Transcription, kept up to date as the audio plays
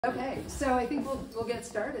Okay, so I think we'll get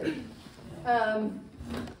started.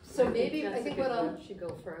 So maybe I think what I'll should go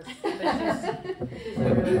first. She's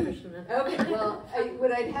a real fisherman. Okay, well,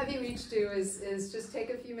 what I'd have you each do is just take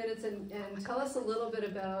a few minutes and tell us a little bit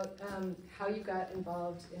about how you got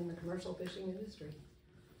involved in the commercial fishing industry.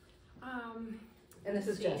 And this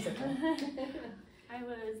is Jessica. I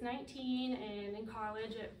was 19 and in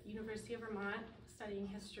college at University of Vermont studying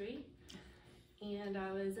history. And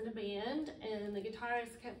I was in a band, and the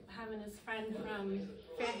guitarist kept having his friend from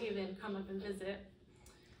Fairhaven come up and visit.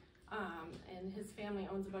 And his family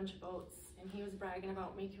owns a bunch of boats, and he was bragging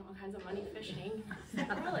about making all kinds of money fishing. I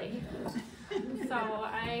said, really? So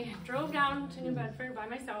I drove down to New Bedford by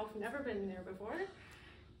myself, never been there before.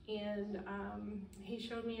 And he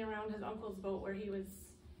showed me around his uncle's boat where he was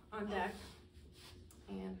on deck.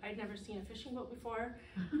 And I'd never seen a fishing boat before.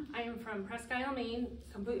 I am from Presque Isle, Maine,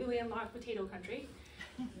 completely landlocked potato country.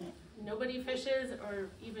 Nobody fishes or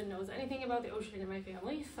even knows anything about the ocean in my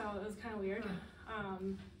family, so it was kind of weird.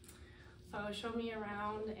 So he showed me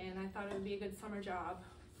around, and I thought it would be a good summer job.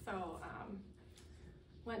 So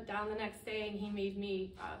went down the next day, and he made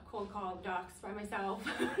me cold call docks by myself.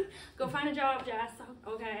 Go find a job, Jess.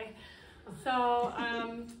 Okay. So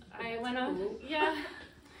I went on,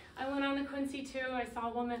 I went on the Quincy too. I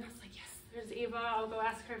saw a woman. I was like, yes, there's Ava. I'll go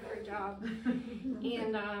ask her for a job.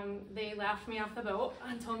 And they laughed me off the boat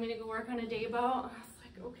and told me to go work on a day boat. I was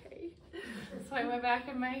like, okay. So I went back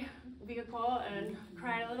in my vehicle and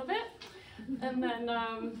cried a little bit. And then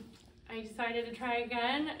I decided to try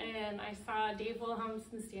again. And I saw Dave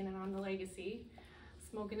Wilhelmsen standing on the Legacy,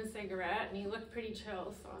 smoking a cigarette, and he looked pretty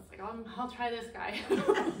chill. So I was like, I'll try this guy.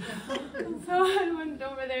 So I went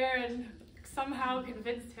over there and somehow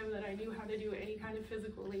convinced him that I knew how to do any kind of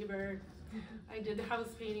physical labor. I did house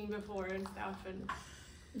painting before and stuff, and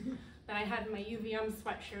then I had my UVM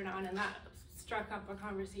sweatshirt on, and that struck up a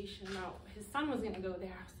conversation about his son was going to go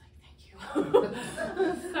there. I was like,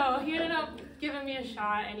 thank you. So he ended up giving me a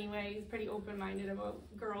shot anyway. He's pretty open-minded about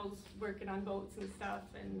girls working on boats and stuff,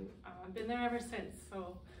 and I've been there ever since.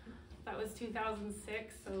 So that was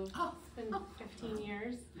 2006, so it's been 15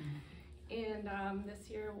 years. And this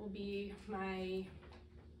year will be my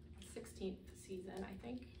 16th season, I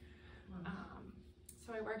think.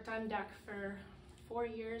 So I worked on deck for 4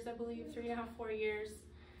 years, I believe, 3.5, 4 years.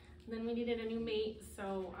 And then we needed a new mate,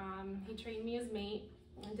 so he trained me as mate.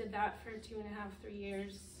 I did that for 2.5, 3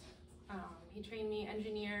 years. He trained me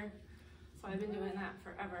engineer, so I've been doing that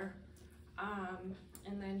forever.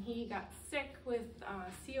 And then he got sick with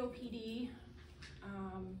COPD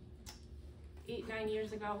 8, 9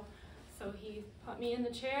 years ago. So he put me in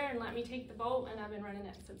the chair and let me take the boat, and I've been running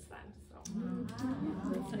it since then. So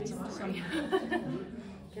that's awesome.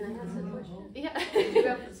 Can I ask a question? Yeah.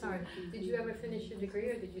 Did you ever finish your degree,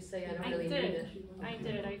 or did you say I don't really need it? I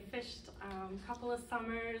did. I fished a couple of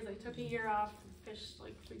summers. I took a year off, fished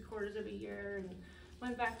like 3/4 of a year, and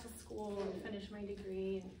went back to school and finished my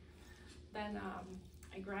degree. And then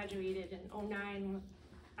I graduated in 2009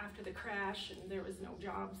 after the crash, and there was no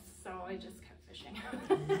jobs, so I just kept fishing.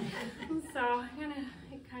 So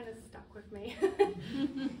it kind of stuck with me.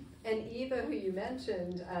 And Eva, who you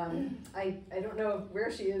mentioned, I don't know where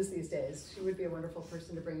she is these days. She would be a wonderful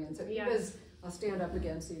person to bring in. So Eva's, I'll stand up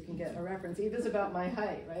again so you can get a reference. Eva's about my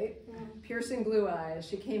height, right? Piercing blue eyes.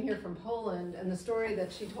 She came here from Poland, and the story that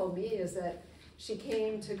she told me is that she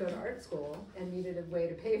came to go to art school and needed a way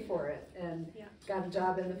to pay for it, and got a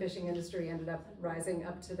job in the fishing industry, ended up rising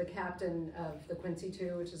up to the captain of the Quincy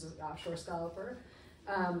 2, which is an offshore scalloper,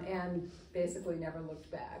 and basically never looked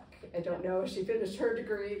back. I don't know if she finished her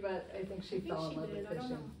degree, but I think she fell in love with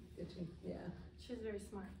fishing. Did she? Yeah. She's very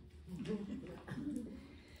smart.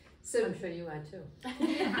 So I'm sure you are too.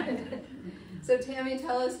 So Tammie,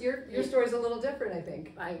 tell us, your story's a little different, I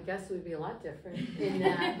think. I guess it would be a lot different in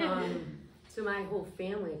that, so my whole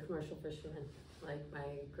family are commercial fishermen. Like my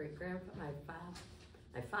great-grandfather,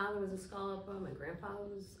 my father was a scalloper, my grandfather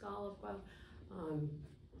was a scalloper,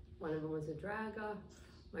 one of them was a dragger.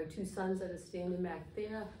 My 2 sons that are standing back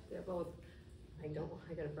there, they're both, I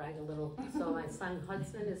gotta brag a little. So my son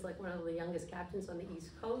Hudson is like one of the youngest captains on the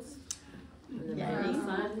East Coast. And then my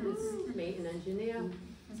son is mate and engineer.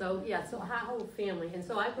 So yeah, so our whole family. And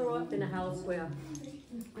so I grew up in a house where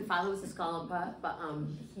my father was a scalloper, but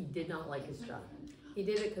he did not like his job. He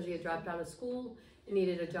did it because he had dropped out of school and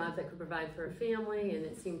needed a job that could provide for a family, and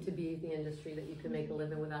it seemed to be the industry that you could make a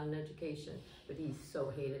living without an education, but he so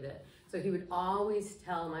hated it. So he would always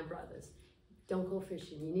tell my brothers, don't go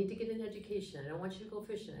fishing, you need to get an education, I don't want you to go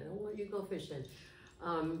fishing, I don't want you to go fishing.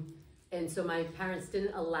 And so my parents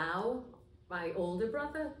didn't allow my older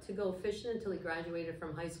brother to go fishing until he graduated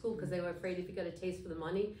from high school because they were afraid if he got a taste for the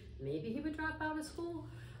money, maybe he would drop out of school.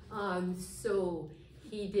 So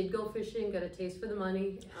he did go fishing, got a taste for the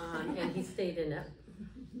money, and he stayed in it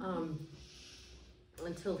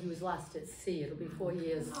until he was lost at sea. It'll be 4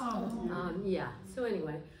 years. Yeah, so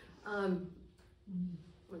anyway, 1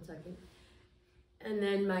 second. And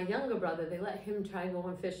then my younger brother, they let him try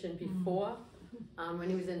going fishing before, when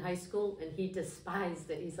he was in high school, and he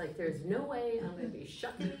despised it. He's like, there's no way I'm going to be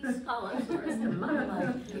shucking these scallops for the rest of my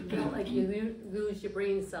life. You feel like you lose your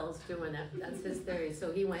brain cells doing it. That's his theory.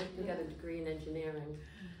 So he went and got a degree in engineering.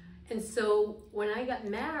 And so when I got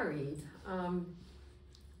married,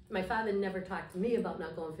 my father never talked to me about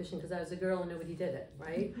not going fishing because I was a girl and nobody did it,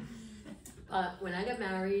 right? When I got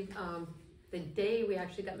married, the day we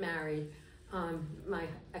actually got married, my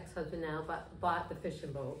ex-husband now bought the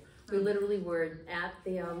fishing boat. We literally were at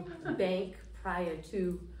the bank prior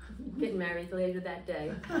to getting married later that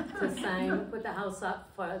day to put the house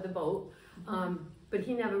up for the boat. But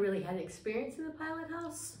he never really had experience in the pilot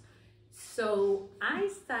house. So I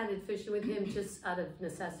started fishing with him just out of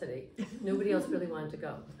necessity. Nobody else really wanted to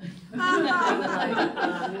go. He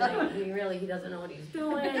doesn't know what he's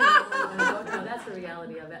doing. No, that's the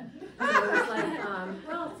reality of it. So it was like,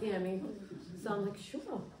 well, Tammie. So I'm like,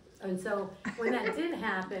 sure. And so when that did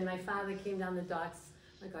happen, my father came down the docks.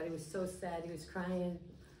 Oh my God, he was so sad. He was crying,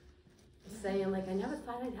 saying like, I never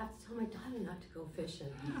thought I'd have to tell my daughter not to go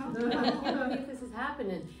fishing. I can't believe this is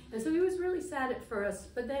happening. And so he was really sad at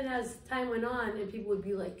first. But then as time went on, and people would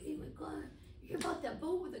be like, hey, my God, you hear about that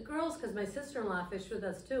boat with the girls? Because my sister-in-law fished with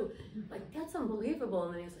us too. Like, that's unbelievable.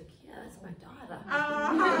 And then he was like, yeah, that's my daughter.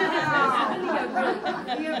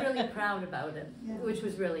 He got really proud about it, which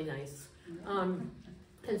was really nice.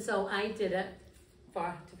 And so I did it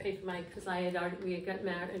to pay for because we had got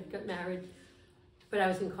married, but I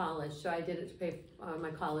was in college, so I did it to pay for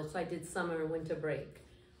my college. So I did summer and winter break.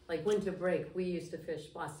 Like winter break, we used to fish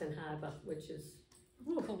Boston Harbor, which is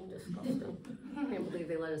disgusting. I can't believe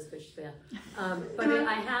they let us fish there. But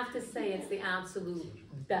I have to say, it's the absolute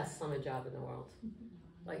best summer job in the world.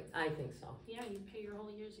 Like, I think so. Yeah, you pay your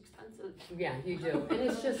whole year's expenses. Yeah, you do. And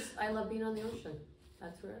it's just, I love being on the ocean.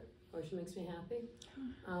 That's where ocean makes me happy.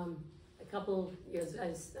 A couple years,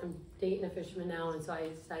 I'm dating a fisherman now, and so I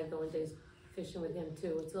decided going days fishing with him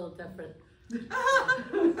too. It's a little different.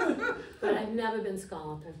 But I've never been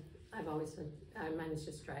scalloping. I've always been, mine is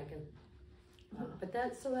just dragging. But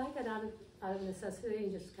so I got out of necessity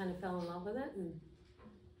and just kind of fell in love with it, and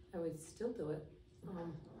I would still do it.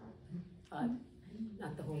 But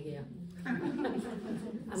not the whole year. I'm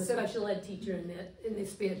a special ed teacher in the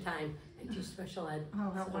spare time. I teach special ed.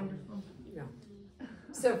 Oh, how wonderful. Yeah.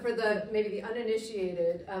 So for maybe the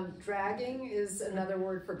uninitiated, dragging is another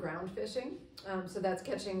word for ground fishing. So that's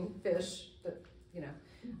catching fish that,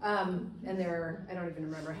 and there are, I don't even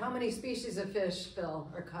remember how many species of fish, Phil,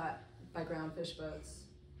 are caught by ground fish boats.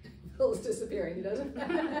 Phil's disappearing, he doesn't.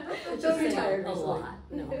 Phil's retired a lot.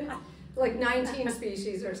 No. Like 19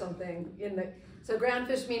 species or something so ground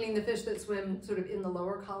fish meaning the fish that swim sort of in the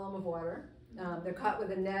lower column of water. They're caught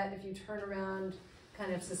with a net. If you turn around,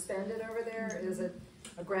 kind of suspended over there is a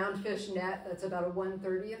ground fish net that's about a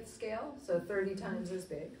 1/30th scale, so 30 times as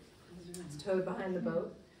big. It's towed behind the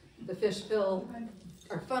boat. The fish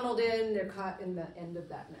are funneled in, they're caught in the end of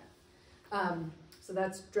that net. So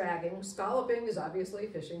that's dragging. Scalloping is obviously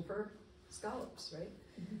fishing for scallops, right?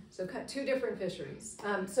 So two different fisheries.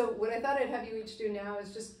 So what I thought I'd have you each do now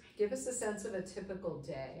is just give us a sense of a typical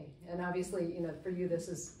day. And obviously, Mm-hmm. For you, this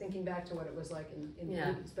is thinking back to what it was like in the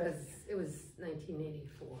 80s. But it was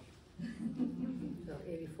 1984. So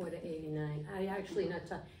 84 to 89. I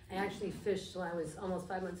actually fished till I was almost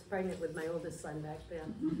 5 months pregnant with my oldest son back there.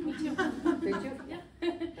 Me too. Did you? Yeah.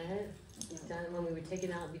 When we would take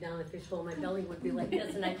it out and be down the fish hole, my belly would be like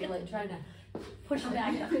this, and I'd be like trying to push it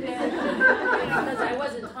back up there because I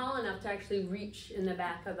wasn't tall enough to actually reach in the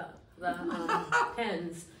back of the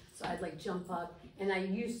pens. So I'd like jump up, and I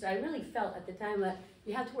really felt at the time that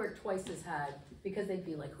you have to work twice as hard because they'd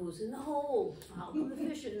be like, "Who's in the hole? I'll go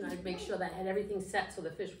fishing," and I'd make sure that I had everything set so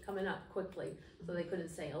the fish were coming up quickly, so they couldn't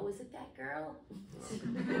say, "Oh, is it that girl?"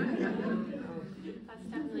 That's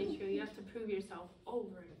definitely true. You have to prove yourself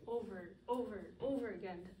over and over and over and over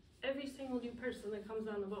again to every single new person that comes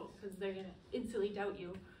on the boat because they're gonna instantly doubt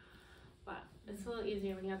you. But it's a little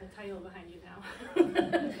easier when you have the title behind you now.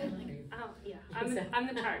 I'm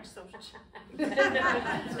the charge, so.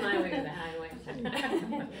 It's my way or the highway.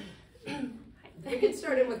 We can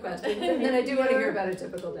start in with questions, and then I do want to hear about a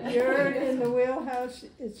typical day. You're in the Wheelhouse,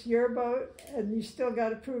 it's your boat, and you still got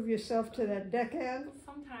to prove yourself to that deckhand?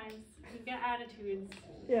 Sometimes, get attitudes.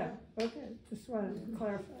 Yeah, okay, just wanted to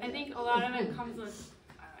clarify. I think a lot of it comes with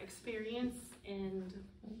experience, and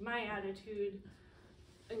my attitude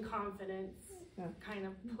and confidence kind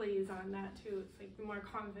of plays on that too. It's like the more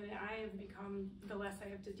confident I have become, the less I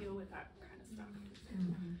have to deal with that kind of stuff.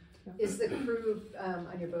 Mm-hmm. Is the crew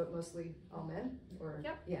on your boat mostly all men? Or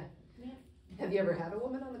Yep. Yeah. Yeah. Have you ever had a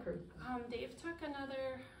woman on the crew? Dave took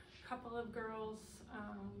another couple of girls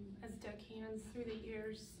as deckhands through the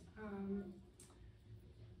years.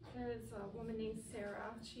 There's a woman named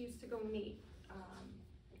Sarah. She used to go mate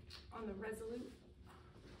on the Resolute.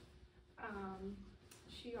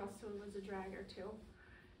 She also was a dragger too.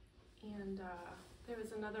 And there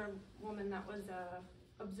was another woman that was a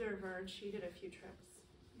observer, and she did a few trips.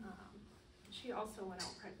 She also went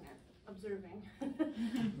out pregnant, observing.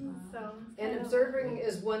 And observing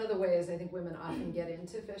is one of the ways I think women often get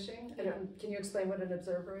into fishing. Can you explain what an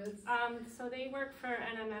observer is? So they work for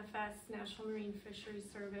NMFS, National Marine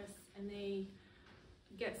Fisheries Service, and they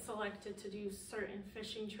get selected to do certain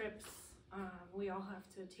fishing trips. We all have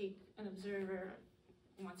to take an observer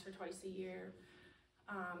once or twice a year.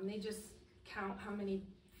 They just count how many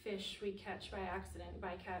fish we catch by accident,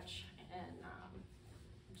 by catch, and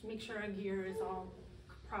to make sure our gear is all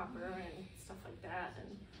proper and stuff like that.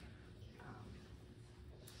 And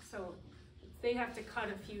so they have to cut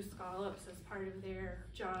a few scallops as part of their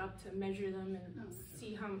job to measure them and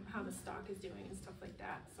see how the stock is doing and stuff like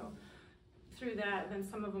that. So through that, then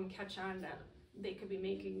some of them catch on that they could be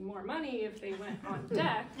making more money if they went on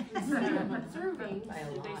deck instead of observing.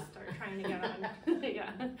 So they start trying to get on.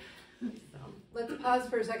 Yeah. So. Let's pause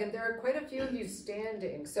for a second. There are quite a few of you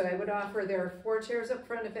standing, so I would offer there are 4 chairs up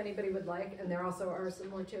front if anybody would like, and there also are some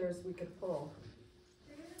more chairs we could pull.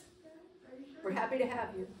 We're happy to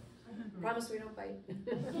have you. Promise we don't bite.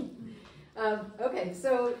 Okay,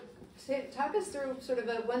 so talk us through sort of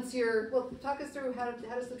talk us through how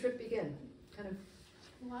does the trip begin? Kind of.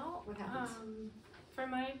 Well, what happens? For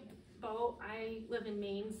my boat, I live in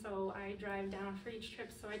Maine, so I drive down for each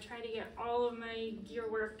trip. So I try to get all of my gear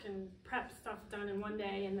work and prep stuff done in one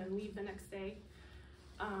day and then leave the next day.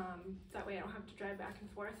 That way I don't have to drive back and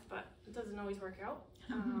forth, but it doesn't always work out.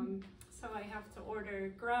 So I have to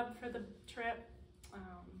order grub for the trip.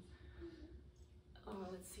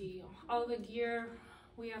 Let's see, all the gear.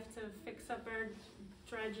 We have to fix up our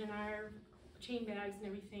dredge and our chain bags and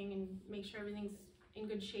everything and make sure everything's in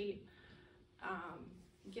good shape.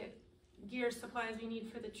 Get gear supplies we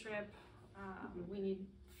need for the trip. We need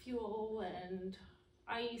fuel and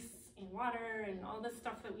ice and water and all the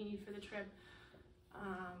stuff that we need for the trip.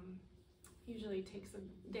 Usually it takes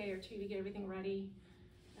a day or 2 to get everything ready.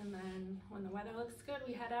 And then when the weather looks good,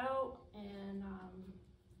 we head out, and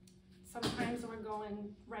sometimes we're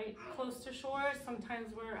going right close to shore.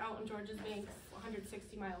 Sometimes we're out in George's Banks,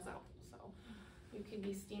 160 miles out. So you could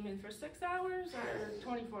be steaming for 6 hours or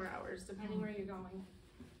 24 hours, depending where you're going.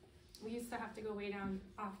 We used to have to go way down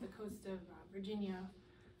off the coast of Virginia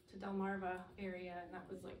to Delmarva area, and that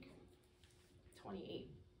was like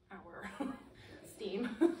 28-hour steam.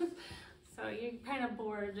 So you're kind of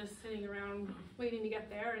bored just sitting around waiting to get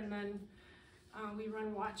there. And then we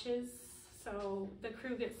run watches. So the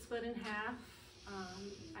crew gets split in half.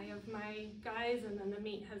 I have my guys, and then the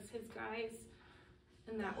mate has his guys.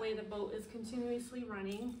 And that way the boat is continuously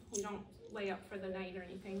running. We don't lay up for the night or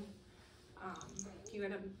anything. You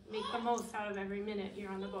gotta make the most out of every minute you're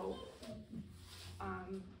on the boat.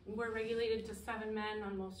 We're regulated to 7 men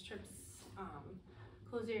on most trips.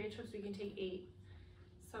 Closed area trips we can take 8.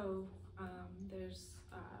 So there's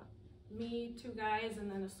me, 2 guys, and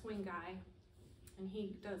then a swing guy. And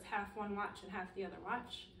he does half one watch and half the other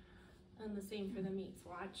watch. And the same for the mate's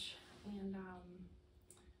watch. And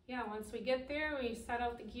yeah, once we get there, we set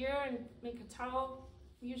out the gear and make a tow.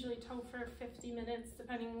 We usually tow for 50 minutes,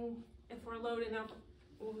 depending if we're loading up.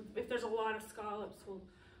 If there's a lot of scallops, we'll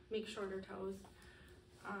make shorter tows.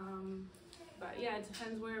 But yeah, it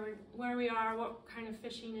depends where we are, what kind of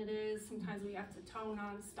fishing it is. Sometimes we have to tow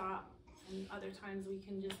non-stop, and other times we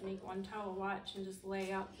can just make one tow a watch and just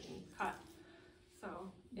lay up and cut.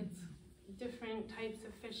 So it's different types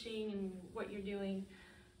of fishing and what you're doing.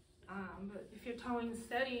 But if you're towing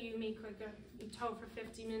steady, you make you tow for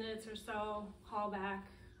 50 minutes or so, haul back.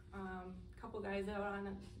 A couple guys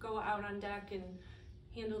go out on deck and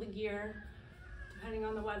handle the gear. Depending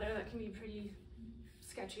on the weather, that can be pretty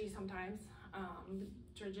sketchy sometimes.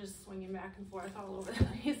 Dredges swinging back and forth all over the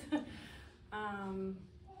place. And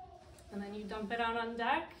then you dump it out on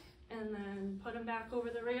deck, and then put them back over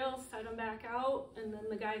the rail, set them back out, and then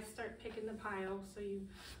the guys start picking the pile. So you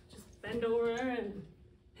just bend over and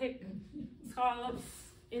pick scallops,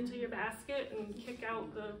 into your basket and kick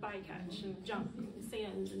out the bycatch and junk and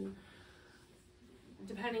sand. And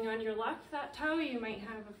depending on your luck that tow, you might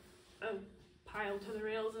have a pile to the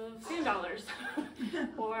rails of sand dollars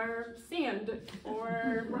or sand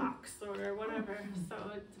or rocks or whatever. So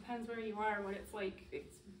it depends where you are, what it's like.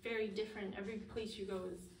 It's very different. Every place you go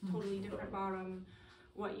is totally different bottom.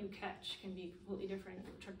 What you catch can be completely different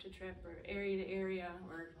trip to trip or area to area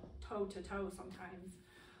or toe to toe sometimes.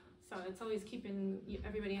 So it's always keeping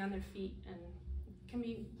everybody on their feet, and it can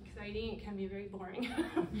be exciting, it can be very boring.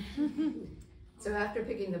 So after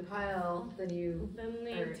picking the pile, then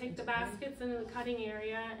they take the baskets into the cutting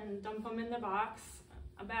area and dump them in the box.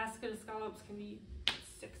 A basket of scallops can be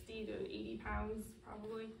 60 to 80 pounds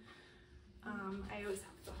probably. I always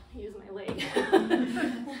have to use my leg.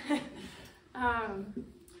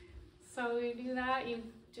 So you do that, you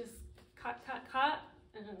just cut,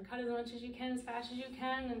 and cut as much as you can, as fast as you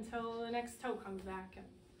can, until the next toe comes back.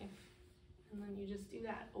 And then you just do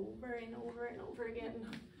that over and over and over again.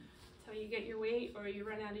 You get your weight or you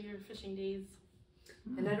run out of your fishing days.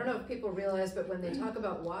 And I don't know if people realize, but when they talk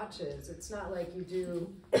about watches, it's not like you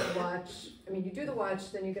do watch, I mean, you do the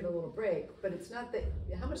watch, then you get a little break, but it's not that,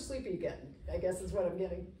 how much sleep are you getting, I guess is what I'm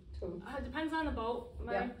getting to. It depends on the boat.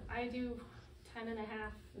 Yeah. I do 10 and a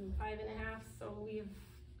half and 5 and a half, so we have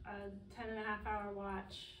a 10 and a half hour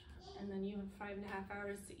watch, and then you have 5 and a half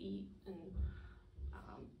hours to eat and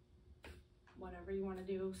whatever you want to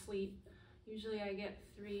do, sleep. Usually I get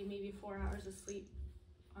 3, maybe 4 hours of sleep,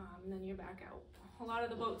 and then you're back out. A lot of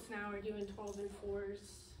the boats now are doing 12 and 4s,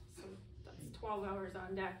 so that's 12 hours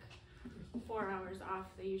on deck, 4 hours off.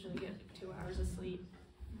 They usually get 2 hours of sleep,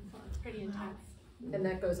 so it's pretty intense. And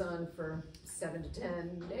that goes on for 7 to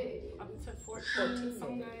 10 days. Up to 14,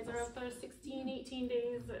 some guys are out there 16, 18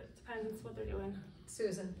 days, it depends what they're doing.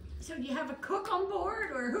 Susan. So do you have a cook on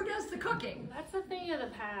board, or who does the cooking? That's a thing of the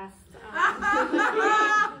past.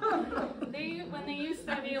 When they used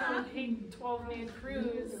to be able to take 12-man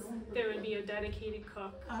crews, there would be a dedicated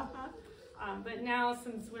cook. But now,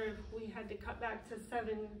 since we had to cut back to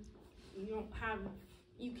 7, you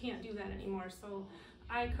can't do that anymore. So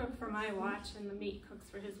I cook for my watch, and the mate cooks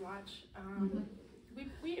for his watch.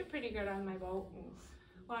 We are pretty good on my boat, and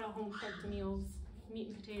a lot of home cooked meals, meat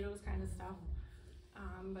and potatoes kind of stuff.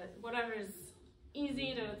 But whatever's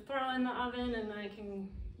easy to throw in the oven, and I can,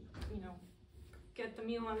 get the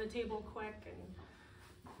meal on the table quick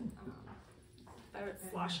and start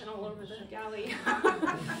sloshing all over the galley.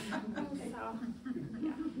 So,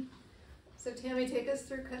 yeah. So Tammie, take us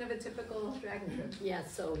through kind of a typical dragon trip. Yeah,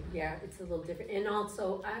 so yeah, it's a little different. And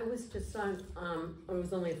also, I was just on, it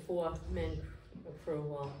was only 4 men for a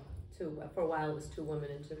while. For a while, it was 2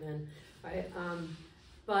 women and 2 men, right?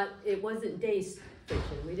 But it wasn't day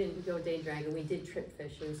fishing. We didn't go day dragging. We did trip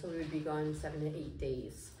fishing, so we would be gone 7 to 8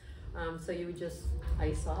 days. So you would just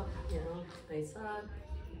ice up, ice up.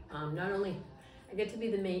 Not only, I get to be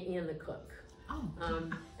the mate and the cook.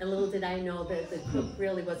 And little did I know that the cook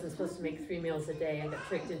really wasn't supposed to make 3 meals a day. I got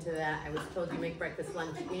tricked into that. I was told you make breakfast,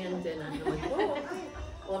 lunch, and dinner. And I'm like, oh, okay.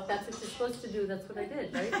 Well, if that's what you're supposed to do, that's what I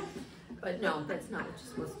did, right? But no, that's not what you're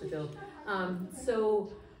supposed to do.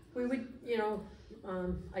 So we would,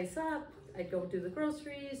 ice up. I'd go do the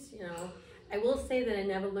groceries, I will say that I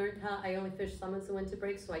never learned how, I only fished summers and winter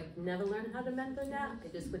breaks, so I never learned how to mend the net. I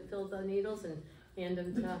just would fill the needles and hand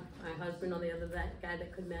them to my husband or the other guy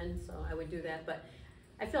that could mend, so I would do that. But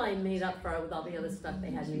I feel I made up for it with all the other stuff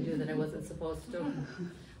they had me do that I wasn't supposed to.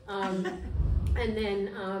 And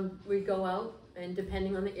then we'd go out, and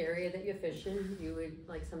depending on the area that you're fishing, you would,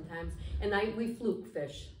 like, sometimes, and we fluke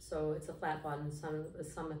fish, so it's a flat bottom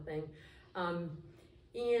summer thing.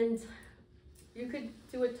 And you could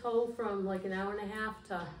do a tow from like an hour and a half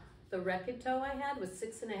to the record tow I had was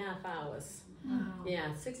 6.5 hours. Wow.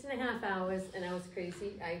 Yeah, 6.5 hours, and I was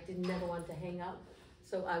crazy. I never want to hang up,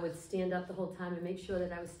 so I would stand up the whole time and make sure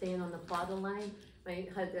that I was staying on the plotter line. My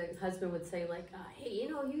husband would say like, hey,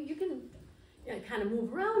 you can kind of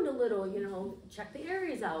move around a little, check the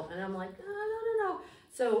areas out, and I'm like, no.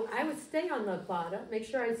 So I would stay on the plotter, make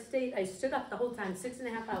sure I stood up the whole time,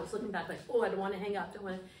 6.5 hours, looking back like, oh, I don't want to hang up. Don't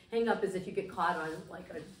want to hang up as if you get caught on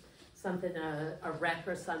like a wreck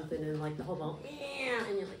or something, and like the whole boat,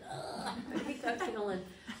 and you're like, ugh, I hate that feeling.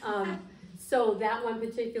 So that one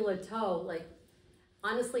particular tow, like,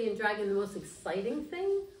 honestly, in dragging, the most exciting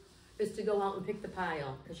thing is to go out and pick the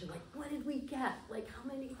pile, because you're like, what did we get? Like, how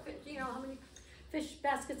many fish,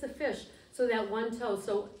 baskets of fish? So that one tow,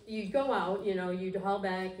 so you'd go out, you'd haul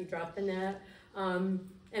back, you drop the net, and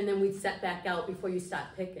then we'd set back out before you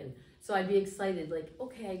start picking. So I'd be excited, like,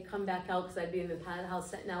 okay, I'd come back out, because I'd be in the pilot house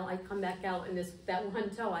setting out, I'd come back out, and that one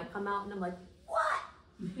tow, I come out, and I'm like,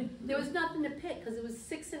 what? There was nothing to pick because it was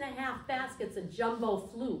 6.5 baskets of jumbo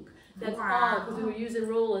fluke. That's Wow. all because we were using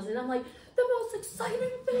rollers. And I'm like, the most exciting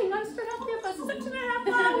thing. I stood out there for 6.5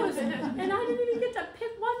 hours and I didn't even get to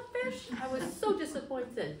pick one fish. I was so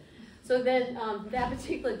disappointed. So then that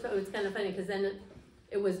particular time, it was kind of funny because then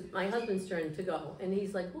it was my husband's turn to go. And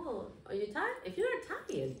he's like, well, are you tired? If you're not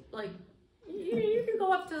tired, like, you can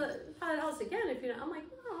go up to the house again if you're not. I'm like,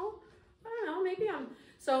 no, I don't know, maybe I'm.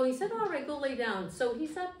 So he said, all right, go lay down. So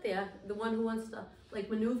he's up there, the one who wants to like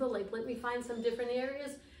maneuver, like let me find some different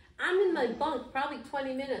areas. I'm in my bunk probably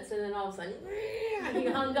 20 minutes and then all of a sudden, he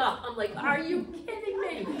hung up. I'm like, are you kidding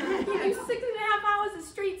me? You do 6.5 hours of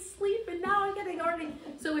straight sleep and now I'm getting already.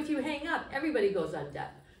 So if you hang up, everybody goes on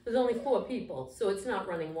deck. There's only 4 people, so it's not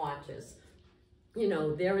running watches. You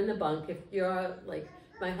know, they're in the bunk. If you're like,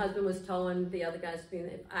 my husband was towing, the other guys being,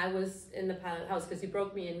 if I was in the pilot house, because he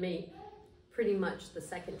broke me and me pretty much the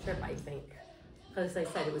second trip, I think. Because I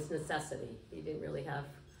said it was necessity. He didn't really have,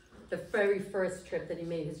 the very first trip that he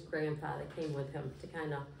made, his grandfather came with him to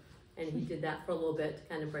kind of, and he did that for a little bit to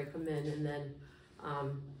kind of break him in. And then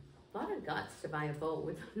a lot of guts to buy a boat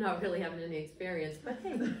with not really having any experience, but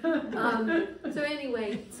hey. So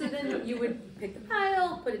anyway, so then you would pick the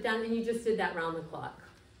pile, put it down, and you just did that round the clock.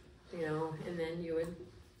 You know, and then you would,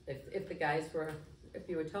 if the guys were, if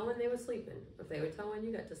you were towing, they were sleeping. If they were towing,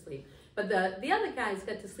 you got to sleep. But the other guys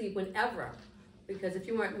got to sleep whenever, because if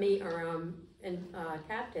you weren't me or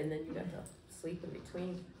captain, then you got to sleep in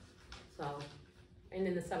between. So, and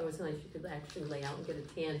in the summer it was nice, you could actually lay out and get a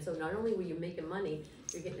tan. So not only were you making money,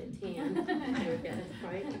 you're getting a tan. You were getting,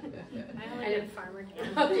 right? I only did farmer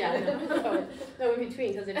tan. Oh yeah, no, in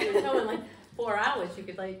between, because if you were towing like 4 hours, you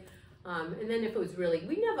could like. And then if it was really,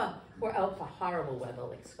 we never were out for horrible weather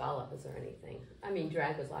like scallops or anything. I mean,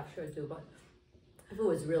 drag was offshore too, but if it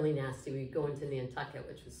was really nasty, we'd go into Nantucket,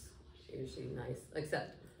 which was usually nice,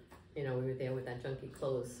 except, you know, we were there with that junky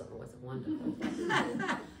clothes, so it wasn't wonderful.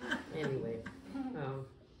 Anyway,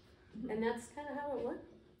 and that's kind of how it went.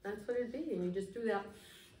 That's what it'd be, and you just do that.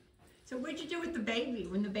 So what'd you do with the baby?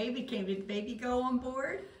 When the baby came, did the baby go on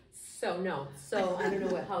board? So no, so I don't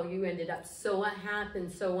know how you ended up. So what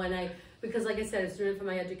happened, so when because like I said, I was doing it for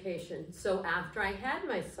my education. So after I had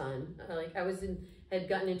my son, like I had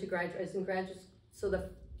gotten into graduate, I was in graduate, so the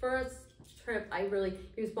first trip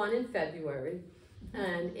he was born in February.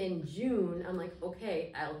 And in June, I'm like,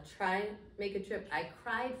 okay, I'll try make a trip. I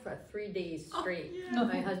cried for 3 days straight. Oh, yeah.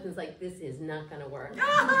 My husband's like, this is not gonna work. He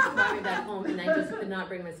brought me back home and I just could not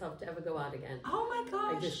bring myself to ever go out again. Oh my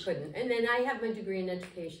gosh. I just couldn't. And then I have my degree in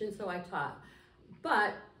education, so I taught.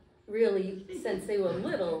 But really, since they were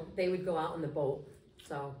little, they would go out on the boat.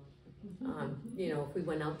 So, you know, if we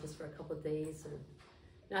went out just for a couple of days, and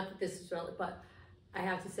not that this is relevant, but I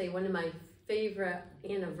have to say one of my favorite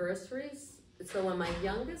anniversaries. So when my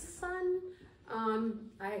youngest son,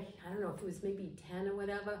 I don't know if it was maybe 10 or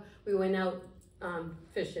whatever, we went out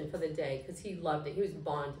fishing for the day because he loved it. He was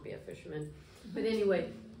born to be a fisherman. But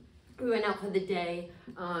anyway, we went out for the day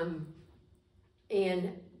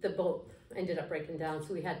and the boat ended up breaking down,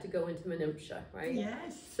 so we had to go into Menucha, right?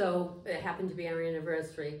 Yes. So it happened to be our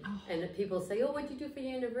anniversary, and people say, oh, what'd you do for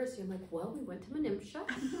your anniversary? I'm like, well, we went to Menucha,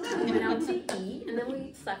 we went out to eat, and then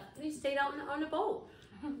we stayed out on a boat.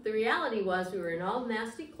 The reality was we were in all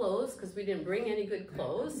nasty clothes because we didn't bring any good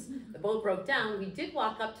clothes. The boat broke down. We did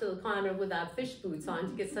walk up to the corner with our fish boots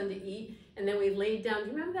on to get something to eat, and then we laid down.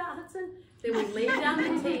 Do you remember that, Hudson? Then we laid down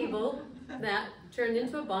the table that turned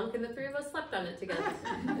into a bunk, and the 3 of us slept on it together.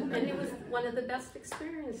 And it was one of the best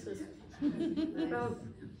experiences. So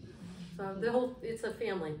the whole, it's a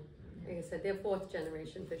family. Like I said, they're 4th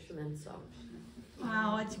generation fishermen, so.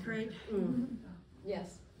 Wow, that's great.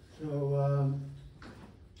 Yes. So,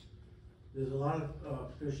 there's a lot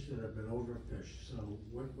of fish that have been overfished. So,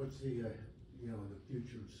 what's the you know, the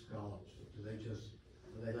future of scallops?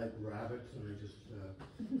 Are they like rabbits? Are they just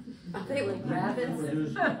Are they like rabbits?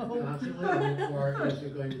 produce constantly, or is there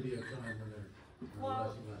going to be a time when they're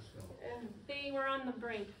less and less scallops? They were on the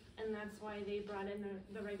brink, and that's why they brought in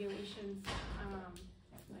the regulations. I'm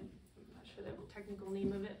not sure the technical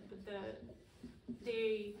name of it, but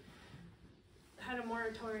they had a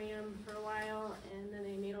moratorium for a while, and then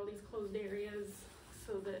they made all these closed areas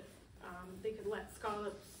so that they could let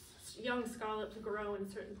young scallops grow in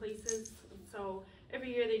certain places. So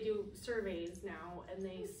every year they do surveys now, and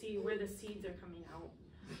they see where the seeds are coming out,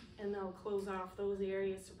 and they'll close off those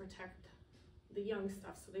areas to protect the young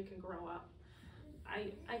stuff so they can grow up.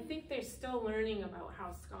 I think they're still learning about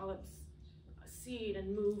how scallops seed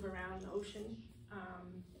and move around the ocean.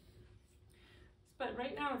 But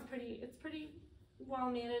right now it's pretty well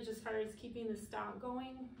managed as far as keeping the stock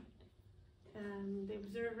going. And the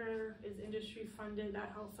Observer is industry funded,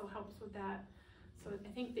 that also helps with that. So I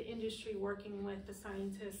think the industry working with the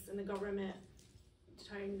scientists and the government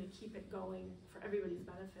trying to keep it going for everybody's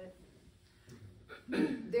benefit.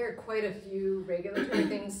 There are quite a few regulatory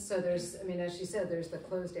things. So there's, I mean, as she said, there's the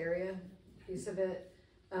closed area piece of it.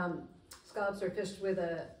 Scallops are fished with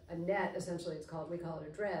a net, essentially it's called, we call it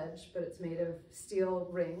a dredge, but it's made of steel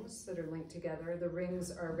rings that are linked together. The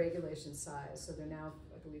rings are regulation size, so they're now,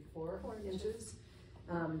 I believe, 4 inches.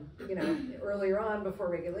 You know, earlier on, before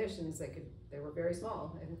regulations, they were very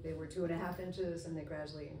small. I think they were 2.5 inches, and they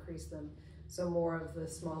gradually increased them, so more of the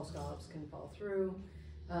small scallops can fall through.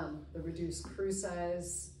 The reduced crew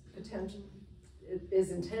size potential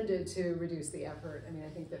is intended to reduce the effort. I mean, I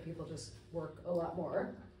think that people just work a lot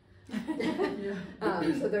more.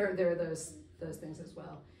 So there are those things as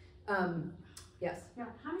well. Yes. Yeah.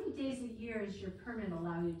 How many days a year is your permit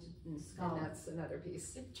allow you to scallop? And that's another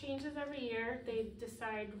piece. It changes every year. They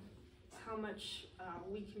decide how much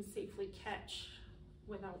we can safely catch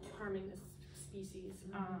without harming this species.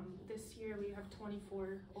 This year we have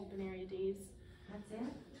 24 open area days. That's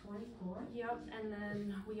it? 24? Yep, and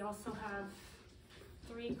then we also have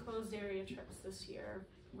 3 closed area trips this year,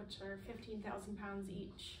 which are 15,000 pounds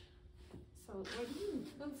each. So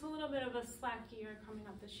it's a little bit of a slack year coming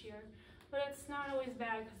up this year, but it's not always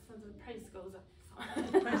bad because the price goes up.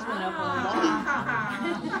 So. Price went up a lot.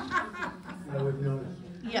 I would notice.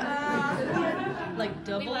 Yeah. Like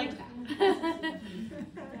double. We like that.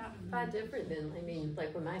 Yeah. Far different than, I mean,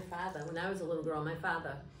 like when I was a little girl, my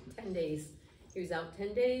father, 10 days. He was out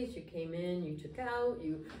 10 days, you came in, you took out,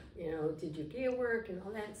 you know, did your gear work and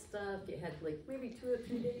all that stuff. You had like maybe 2 or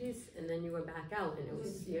 3 days, and then you were back out, and it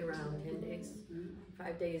was year round, 10 days,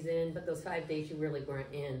 5 days in, but those 5 days you really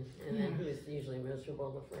weren't in. And then he was usually miserable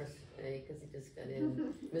the first day, because he just got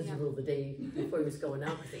in, miserable the day before he was going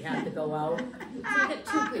out, because he had to go out. So you got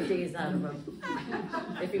 2 good days out of him,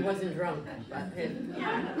 if he wasn't drunk. But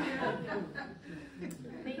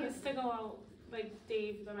They used to go out. Like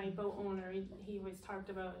Dave, my boat owner, he always talked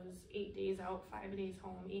about his 8 days out, 5 days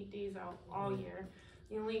home, 8 days out all year.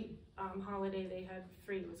 The only holiday they had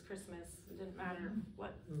free was Christmas. It didn't matter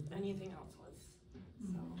what anything else was.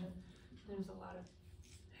 So there's a lot of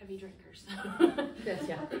heavy drinkers. Yes,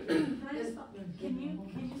 yeah. Can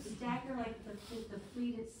you stagger like the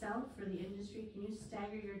fleet itself for the industry? Can you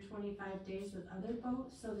stagger your 25 days with other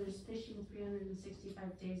boats so there's fishing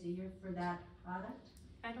 365 days a year for that product?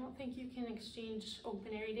 I don't think you can exchange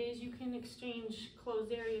open area days. You can exchange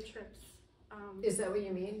closed area trips. Is that what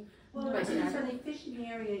you mean? Well, are they fishing the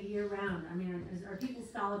area year round? I mean, are people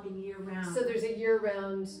scalloping year round? So there's a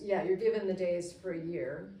year-round, yeah, you're given the days for a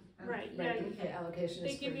year. Right, Right, yeah. the allocation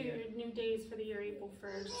They is for give a you year. your new days for the year April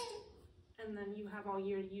 1st, and then you have all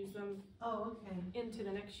year to use them Oh, okay. into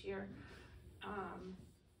the next year.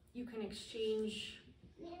 You can exchange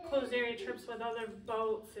closed area trips with other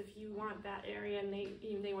boats if you want that area and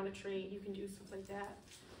they want to trade. You can do stuff like that.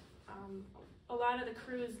 A lot of the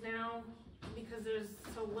crews now, because there's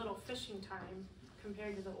so little fishing time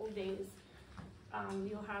compared to the old days,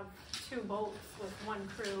 you'll have 2 boats with 1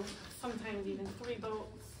 crew, sometimes even 3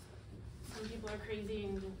 boats. Some people are crazy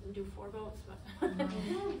and do 4 boats, but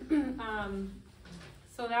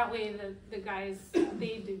so that way the guys,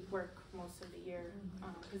 they do work most of the year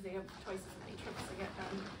because they have twice as many trips to get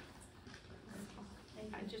done.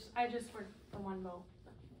 So I just work the 1 boat.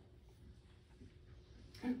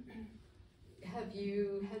 Have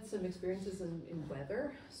you had some experiences in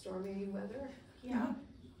weather, stormy weather? Yeah.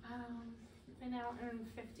 Been out in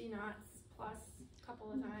 50 knots plus a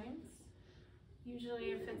couple of times.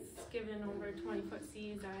 Usually if it's given over 20-foot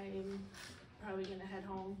seas, I'm probably gonna head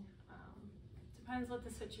home. Depends what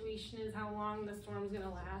the situation is, how long the storm's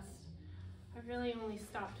gonna last. I've really only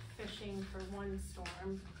stopped fishing for 1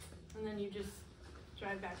 storm, and then you just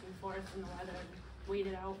drive back and forth in the weather and wait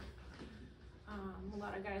it out. A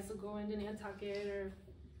lot of guys will go into Nantucket or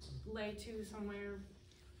lay to somewhere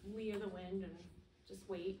lee of the wind and just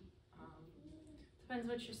wait. Depends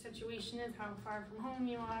what your situation is, how far from home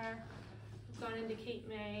you are. I've gone into Cape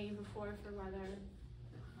May before for weather.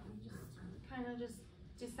 Just kind of just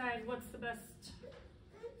decide what's the best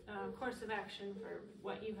course of action for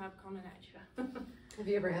what you have coming at you. Have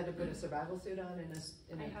you ever had to put a survival suit on in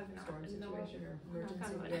a I have not, storm no. situation or Knock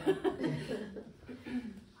on emergency?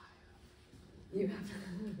 Yeah. You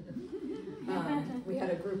have. We had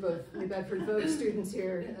a group of New Bedford Vogue students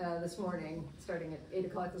here this morning, starting at 8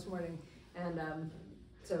 o'clock this morning, and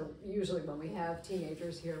so usually when we have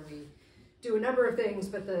teenagers here, we do a number of things,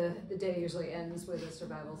 but the day usually ends with a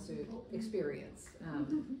survival suit experience,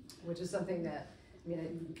 which is something that I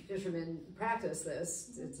mean, fishermen practice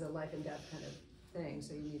this, it's a life and death kind of thing,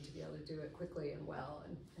 so you need to be able to do it quickly and well,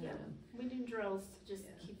 and we do drills to just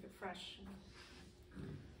Yeah. keep it fresh.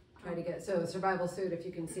 try to get, so a survival suit, if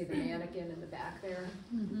you can see the mannequin in the back there.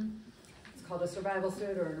 It's called a survival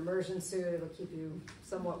suit or an immersion suit. It'll keep you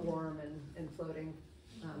somewhat warm and floating,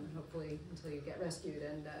 hopefully until you get rescued,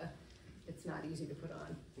 and it's not easy to put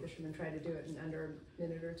on. Fishermen try to do it in under a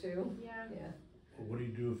minute or two. Yeah. Yeah. Well, what do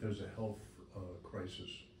you do if there's a health crisis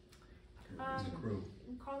in the crew?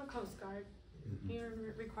 Call the Coast Guard. Mhm.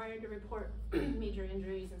 You're required to report major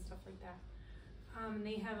injuries and stuff like that.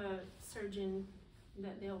 They have a surgeon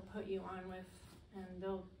that they'll put you on with, and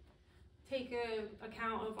they'll take a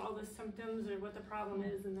account of all the symptoms or what the problem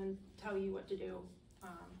is, and then tell you what to do.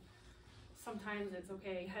 Sometimes it's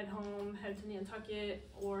okay, head home, head to Nantucket,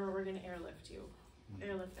 or we're gonna airlift you,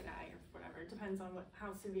 airlift the guy or whatever. It depends on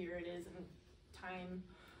how severe it is and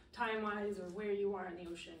time-wise or where you are in the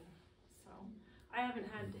ocean. So I haven't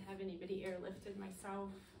had to have anybody airlifted myself.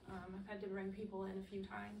 I've had to bring people in a few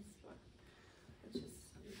times, but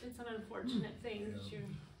it's an unfortunate thing that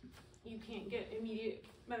you can't get immediate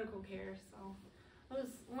medical care. So that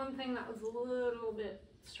was one thing that was a little bit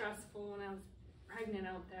stressful when I was pregnant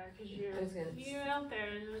out there, because you're out there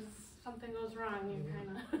and something goes wrong, you kind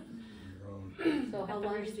of. So how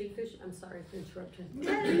long did you fish? I'm sorry for interrupting.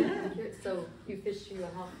 So you fished your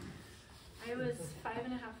how? I was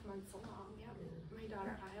 5.5 months along. Yep. My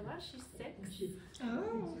daughter Isla, she's 6.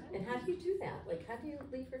 Oh. And how do you do that? Like, how do you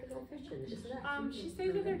leave her to go fishing? Isn't that? She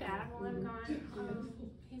stays with her dad while I'm gone.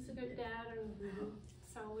 He's a good dad, and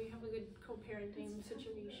so we have a good co-parenting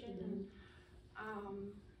situation. And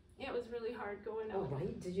it was really hard going out. Oh,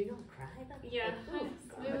 right. Did you not cry? Yeah, Oh,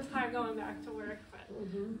 it was hard going back to work, but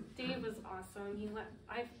Dave was awesome.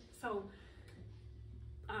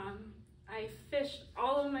 I fished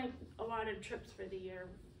all of my allotted trips for the year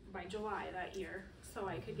by July that year, so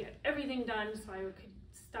I could get everything done, so I could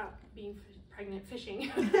stop being pregnant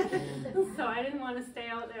fishing. So I didn't want to stay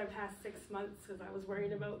out there past 6 months because I was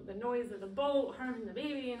worried about the noise of the boat, harming the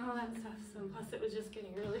baby, and all that stuff. So plus it was just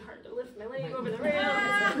getting really hard to lift my leg over the rail.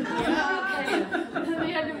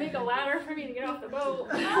 They had to make a ladder for me to get off the boat.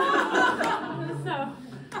 So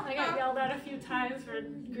I got yelled at a few times for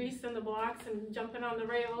greasing the blocks and jumping on the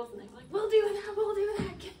rails, and they were like, we'll do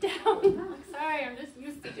that, get down. I'm like, sorry, I'm just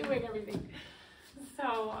used to doing everything.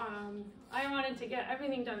 So I wanted to get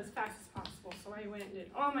everything done as fast as possible, so I went and did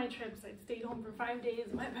all my trips. I stayed home for 5 days,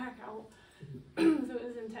 went back out, so it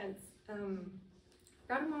was intense.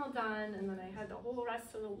 Got them all done, and then I had the whole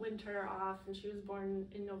rest of the winter off, and she was born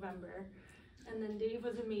in November. And then Dave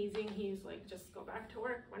was amazing. He was like, just go back to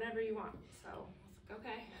work whenever you want. So I was like,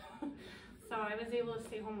 okay. So I was able to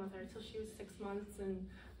stay home with her till she was 6 months, and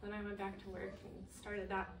then I went back to work and started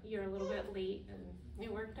that year a little bit late, and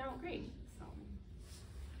it worked out great. So,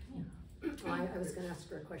 yeah. I was going to ask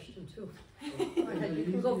her a question too. Go ahead, you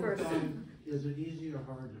can go first. Is it easy or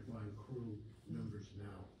hard to find crew members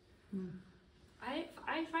now?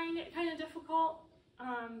 I find it kind of difficult,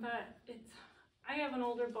 but I have an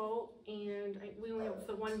older boat, and we only have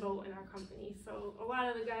the one boat in our company. So a lot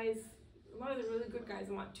of the really good guys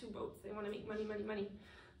want 2 boats. They want to make money.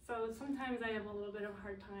 So sometimes I have a little bit of a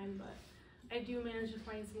hard time, but I do manage to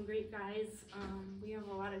find some great guys. We have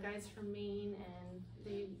a lot of guys from Maine, and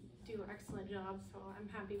they do excellent jobs, so I'm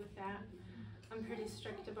happy with that. I'm pretty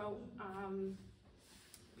strict about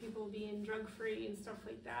people being drug-free and stuff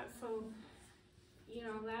like that, so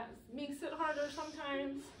that makes it harder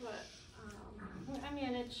sometimes, but I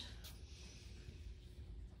manage.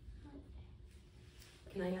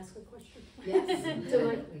 Can I ask a question? Yes.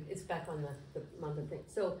 So it's back on the mother thing.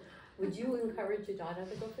 So would you encourage your daughter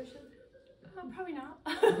to go fishing? Probably not.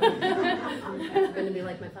 It's going to be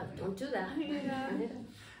like my father, don't do that. Yeah.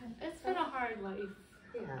 It's been a hard life.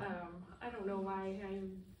 Yeah. I don't know why I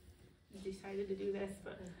decided to do this,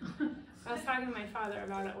 but I was talking to my father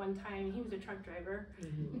about it one time. He was a truck driver,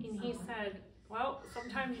 and he said, well,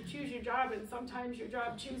 sometimes you choose your job, and sometimes your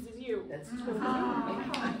job chooses you. That's true.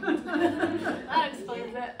 That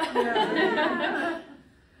explains it.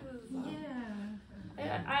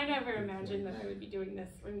 Yeah. I never imagined that I would be doing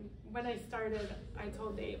this. When I started, I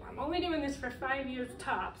told Dave, I'm only doing this for 5 years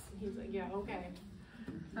tops. And he's like, yeah, okay.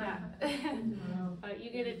 Yeah. But you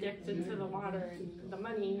get addicted to the water and the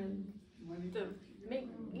money, and to make,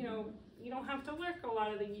 you don't have to work a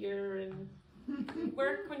lot of the year, and you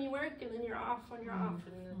work when you work, and then you're off when you're off,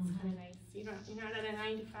 and it's kind of nice. You're not at a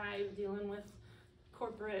 9 to 5 dealing with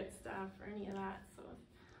corporate stuff or any of that. So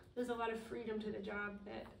there's a lot of freedom to the job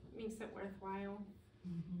that makes it worthwhile.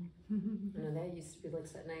 You know, that used to be like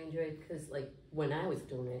something I enjoyed because, like, when I was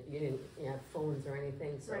doing it, you didn't have phones or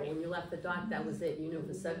anything. So when you left the dock, that was it. You knew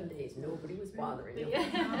for 7 days nobody was bothering you. You were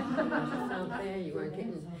just out there. You weren't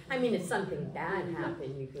getting. I mean, if something bad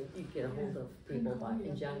happened, you could get a hold of people, but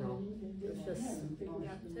in general, it was just 7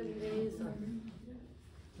 days.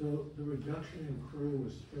 So the reduction in crew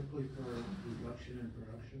was strictly for reduction in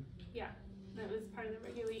production? Yeah, that was part of the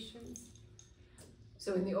regulations.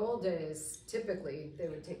 So in the old days, typically, they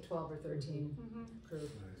would take 12 or 13 crew.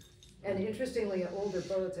 And interestingly, older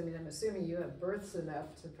boats, I mean, I'm assuming you have berths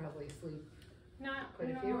enough to probably sleep quite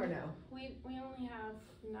a few, or no? We only have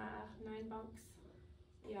 9 bunks.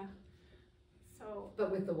 Yeah. So. But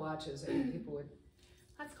with the watches, I mean, people would.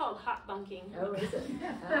 That's called hot bunking. Oh, is it? You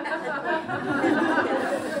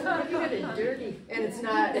got a dirty. And it's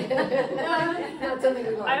not, not something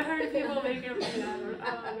we like. I've heard people make it.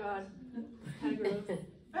 Oh God. Kind of gross.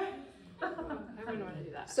 I wouldn't want to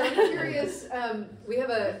do that. So I'm curious, we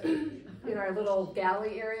have in our little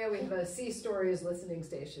galley area, we have a Sea Stories listening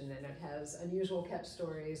station, and it has unusual catch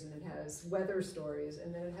stories, and it has weather stories,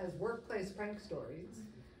 and then it has workplace prank stories.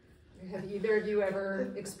 Have either of you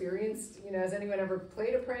ever experienced, has anyone ever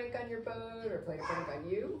played a prank on your boat or played a prank on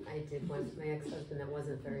you? I did one to my ex-husband that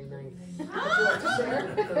wasn't very nice. Would you like to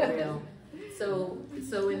share? For real.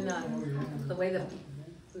 So in the way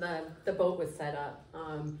the boat was set up,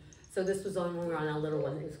 so this was on when we were on our little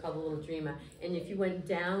one. It was called the Little Dreamer. And if you went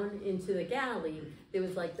down into the galley, there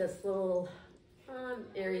was like this little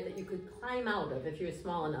area that you could climb out of if you were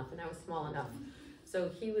small enough, and I was small enough. So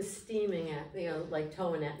he was steaming at, like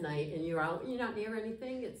towing at night, and you're not near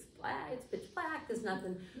anything. It's black, it's pitch black, there's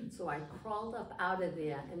nothing. So I crawled up out of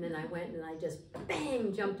there, and then I went and I just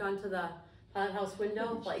bang jumped onto the house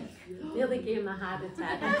window, like nearly gave him a heart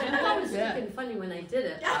attack. And I was freaking funny when I did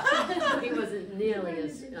it, but he wasn't nearly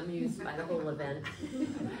as amused by the whole event.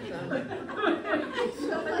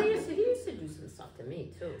 So, but he used to do some stuff to me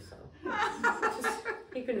too. So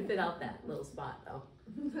he couldn't fit out that little spot though.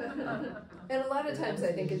 And a lot of times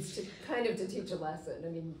I think it's to teach a lesson. I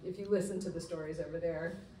mean, if you listen to the stories over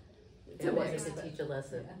there, It wasn't to teach a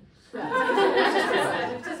lesson. Yeah.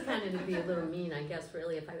 It was just kind of to be a little mean, I guess,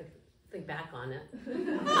 really, if I think back on it.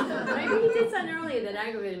 Maybe he did something earlier that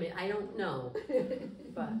aggravated me. I don't know.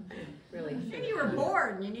 But really. Maybe you were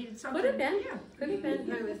bored and you needed something. Could have been. Yeah. Could have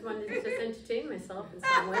been. I was wanting to just entertain myself in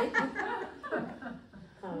some way.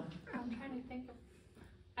 I'm trying to think of.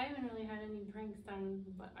 I haven't really had any pranks done,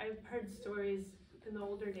 but I've heard stories in the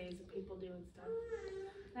older days of people doing stuff.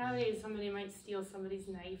 Nowadays, somebody might steal somebody's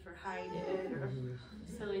knife or hide it or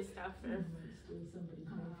silly stuff. Or,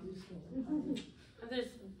 there's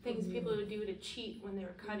things people would do to cheat when they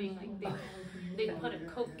were cutting, like they'd put a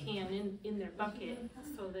Coke can in their bucket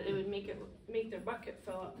so that it would make their bucket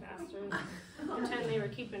fill up faster. Pretend they were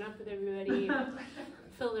keeping up with everybody,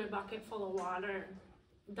 fill their bucket full of water,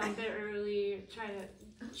 dump it early, try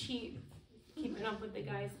to cheat, keeping up with the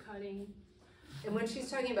guys cutting. And when she's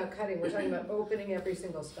talking about cutting, we're talking about opening every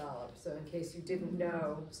single scallop. So in case you didn't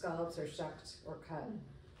know, scallops are shucked or cut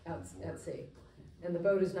out at sea. And the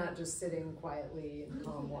boat is not just sitting quietly in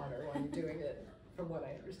calm water while you're doing it, from what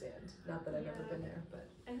I understand. Not that I've ever been there, but.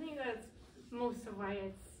 I think that's most of why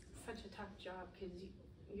it's such a tough job, because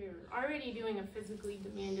you're already doing a physically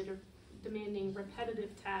demanding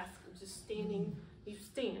repetitive task of just standing. You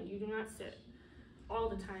stand, you do not sit all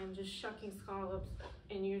the time, just shucking scallops,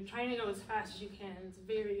 and you're trying to go as fast as you can. It's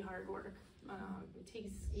very hard work. It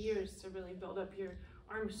takes years to really build up your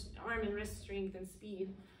arm and wrist strength and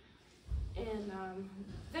speed. And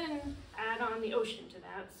then add on the ocean to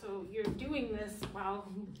that. So you're doing this while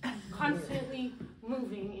constantly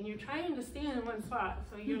moving, and you're trying to stand in one spot,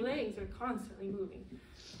 so your legs are constantly moving.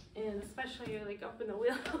 And especially like up in the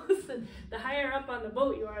wheelhouse, and the higher up on the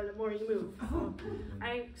boat you are, the more you move. So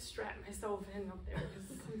I strap myself in up there,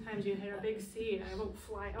 because sometimes you hit a big sea and I won't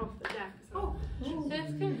fly off the deck. So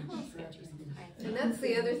that's kind of a little sketchy sometimes. And that's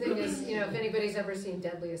the other thing is, if anybody's ever seen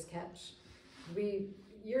Deadliest Catch,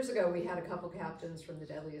 years ago we had a couple captains from the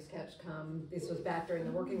Deadliest Catch come. This was back during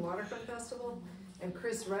the Working Waterfront Festival. And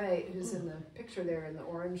Chris Wright, who's in the picture there in the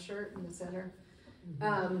orange shirt in the center,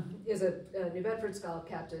 is a New Bedford scallop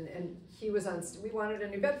captain, and he was we wanted a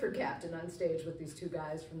New Bedford captain on stage with these two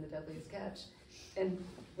guys from the Deadliest Catch. And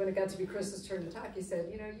when it got to be Chris's turn to talk, he said,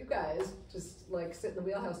 you guys just like sit in the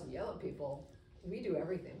wheelhouse and yell at people. We do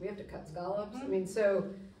everything. We have to cut scallops. I mean, so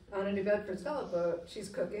on a New Bedford scallop boat, she's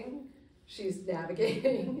cooking, she's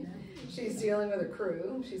navigating, she's dealing with a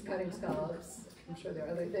crew, she's cutting scallops. I'm sure there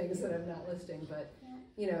are other things that I'm not listing, but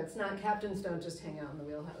you know, it's not, captains don't just hang out in the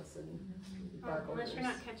wheelhouse and bark Unless orders. you're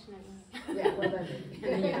not catching anything. Yeah, well then.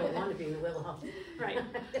 And you don't want to be in the wheelhouse. Right.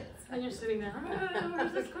 And you're sitting there,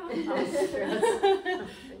 where's this going?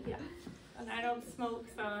 Yeah. And I don't smoke,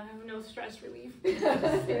 so I have no stress relief. Stand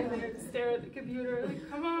there and stare at the computer, like,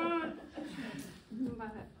 come on.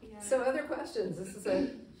 But, yeah. So other questions? This is a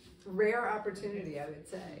rare opportunity, I would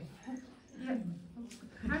say. Yeah.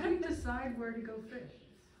 How do you decide where to go fish?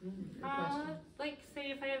 Good question. Like, say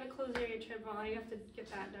if I have a closed area trip, well, I have to get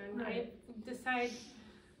that done. Right. I decide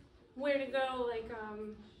where to go. Like,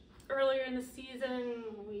 earlier in the season,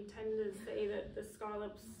 we tend to say that the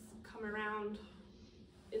scallops come around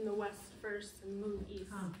in the west first and move east.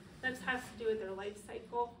 That has to do with their life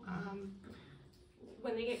cycle.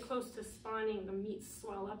 When they get close to spawning, the meats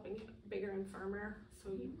swell up and get bigger and firmer, so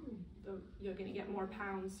you're going to get more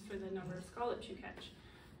pounds for the number of scallops you catch,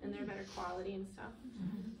 and they're better quality and stuff.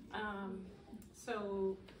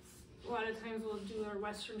 So a lot of times we'll do our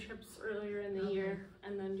western trips earlier in the year,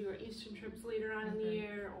 and then do our eastern trips later on in the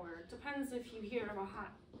year, or it depends if you hear of a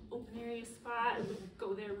hot open area spot, and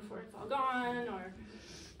go there before it's all gone, or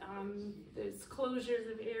there's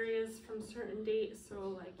closures of areas from certain dates,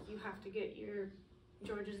 so like you have to get your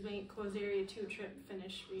George's Bank closed area 2 trip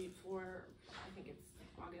finished before, I think it's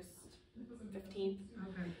August 15th.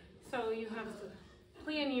 Okay. So you have to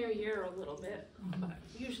plan your year a little bit, but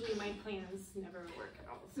usually my plans never work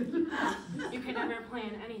out. So you can never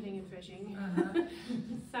plan anything in fishing.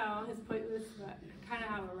 So it's pointless, but I kind of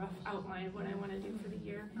have a rough outline of what I want to do for the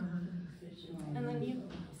year. And then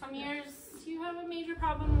some years you have a major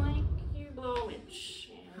problem, like you blow a winch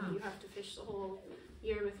and you have to fish the whole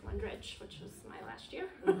year with one dredge, which was my last year.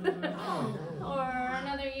 Or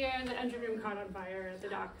another year the engine room caught on fire at the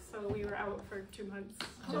dock, so we were out for 2 months.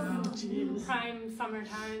 Just prime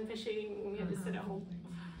summertime fishing, we had to sit at home.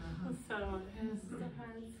 So it just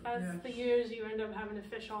depends. That's the years you end up having to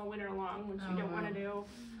fish all winter long, which you don't want to do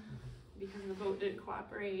because the boat didn't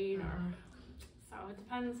cooperate, or so it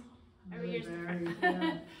depends. Every year's different.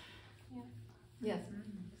 Yes.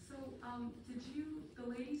 So, the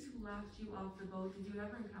ladies who laughed you off the boat, did you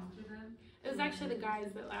ever encounter them? It was actually the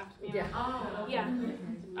guys that laughed me Yeah. off. Oh, okay.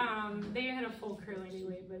 Yeah. They had a full crew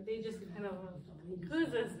anyway, but they just kind of, who's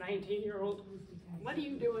this 19-year-old? What are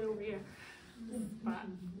you doing over here? But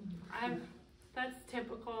that's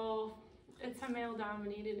typical. It's a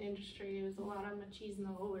male-dominated industry. There's a lot of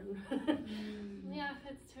machismo, and yeah,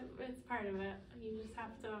 it's part of it. You just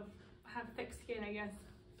have to have thick skin, I guess.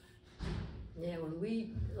 Yeah, when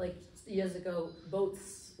we, like years ago,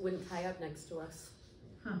 boats wouldn't tie up next to us.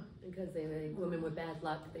 Because they were women with bad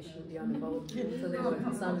luck, they shouldn't be on the boat. So there were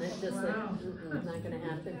some that just like, not gonna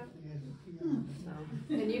happen. So,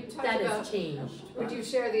 And you talked that about, has changed. would you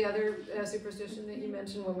share the other superstition that you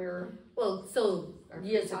mentioned when we were? Well, so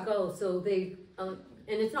years ago, so they, and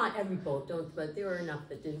it's not every boat, but there were enough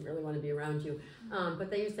that didn't really want to be around you. But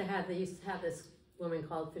they used to have this woman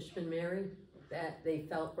called Fisherman Mary that they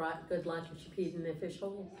felt brought good luck if she peed in their fish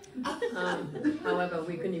hole. However,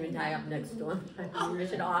 we couldn't even tie up next to them. We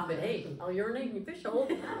should have offered, hey, I'll urinate in your fish hole.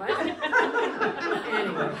 Right? Anyway,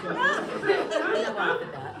 I never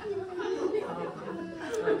offered that.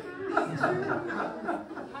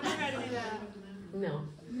 I'm trying to do that. No,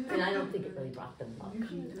 and I don't think it really brought them luck.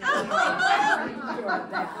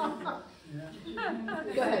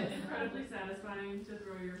 Go ahead. Incredibly satisfying to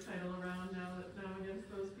throw your title around now against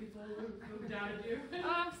those people who doubted you.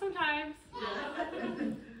 Sometimes.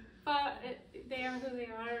 But they are who they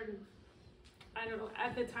are. And I don't know.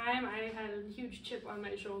 At the time, I had a huge chip on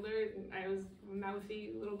my shoulder, and I was a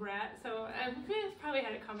mouthy little brat, so I probably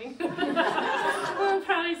had it coming.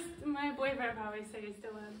 My boyfriend probably say he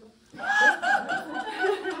still has.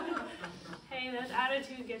 Hey, that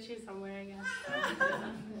attitude gets you somewhere, I guess.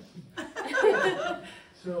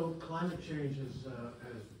 So climate change has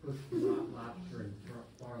pushed lobstering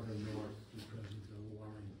farther north because of the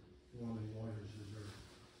warming waters. Is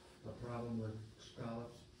there a problem with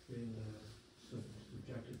scallops being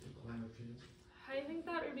subjected to climate change? I think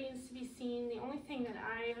that remains to be seen. The only thing that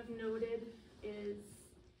I have noted is,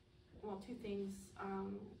 well, 2 things.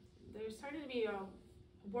 There's started to be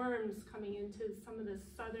worms coming into some of the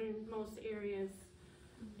southernmost areas,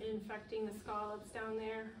 infecting the scallops down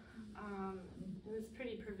there. And it's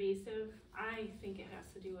pretty pervasive. I think it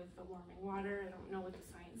has to do with the warming water. I don't know what the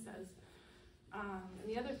science says. And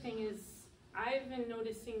the other thing is, I've been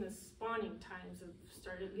noticing the spawning times have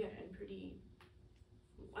started getting pretty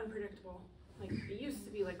unpredictable. Like, it used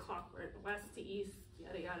to be like clockwork, west to east,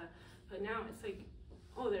 yada yada. But now it's like,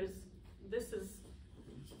 oh, there's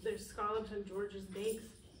scallops on George's Banks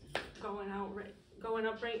going out right going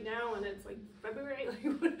up right now, and it's like February. Like,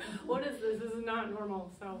 what is this? This is not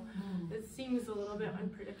normal. So it seems a little bit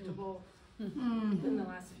unpredictable in the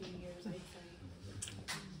last few years, I'd say.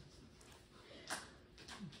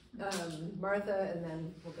 Martha, and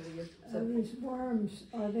then we'll go to you. So, These worms,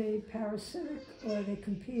 are they parasitic or are they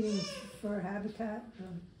competing for habitat?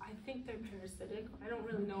 I think they're parasitic. I don't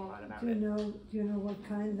really know a lot about Do you it. know what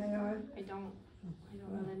kind they are? I don't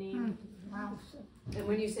know the name. Wow. and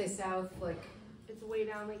when you say south, like, It's way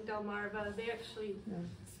down Lake Delmarva. They actually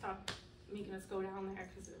stopped making us go down there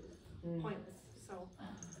because it was pointless. So,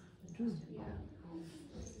 yeah.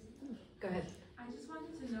 go ahead. I just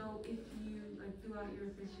wanted to know if you, like, throughout your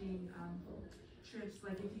fishing trips,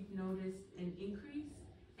 like, if you've noticed an increase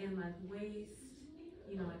in, like, waste,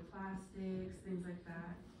 you know, like plastics, things like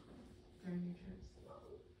that during your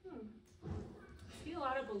trips. I see a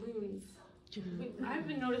lot of balloons. I've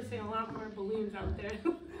been noticing a lot more balloons out there.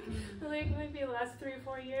 Like maybe the last 3 or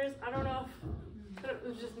 4 years. I don't know if it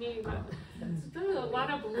was just me, but there's a lot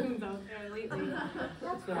of balloons out there lately.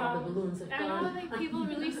 That's where all the balloons have I know gone. like people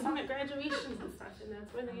release them at graduations and stuff, and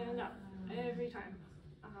that's where they end up every time.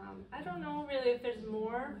 I don't know really if there's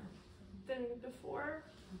more than before.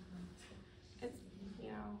 It's, you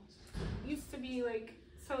know, used to be like,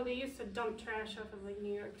 so they used to dump trash off of like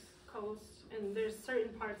New York's coast, and there's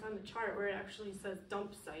certain parts on the chart where it actually says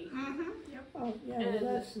dump site. Oh, yeah, And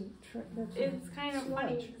that's it's kind of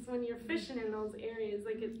funny because when you're fishing in those areas,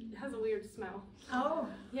 like it has a weird smell. Oh.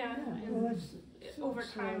 Yeah, Yeah, and well, that's over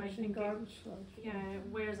time I sludge and think garbage sludge. yeah, it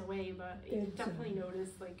wears away, but you It's, definitely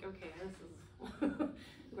notice like, okay, this is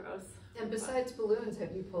gross. And besides balloons,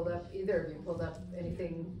 have you pulled up, either of you pulled up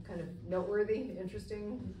anything kind of noteworthy,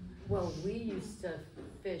 interesting? Well, we used to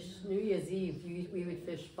fish New Year's Eve. We would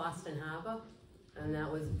fish Boston Harbor, and that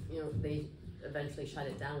was, you know, they eventually shut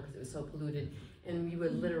it down because it was so polluted. And we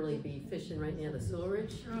would literally be fishing right near the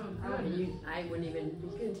sewerage, and I wouldn't even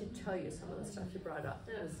begin to tell you some of the stuff you brought up.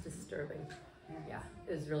 It was disturbing. Yeah,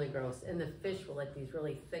 it was really gross. And the fish were like these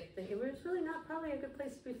really thick things. It was really not probably a good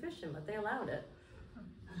place to be fishing, but they allowed it.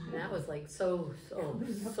 And that was like so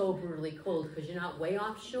brutally cold because you're not way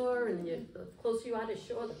offshore, and the closer you are to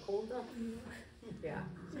shore, the colder. Yeah.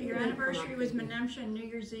 So your anniversary was Menemsha and New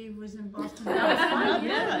Year's Eve was in Boston. That was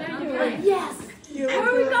fun. Yes. Where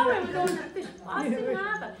are we going? We're going to fish Boston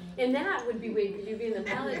Harbor. And that would be weird because you'd be in the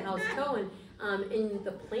pilot house going, and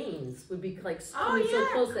the planes would be like coming so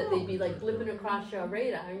close that they'd be like blipping across your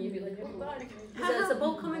radar, and you'd be like, oh God, is the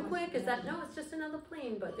boat coming quick? Is that, no, it's just another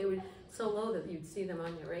plane, but they would so low that you'd see them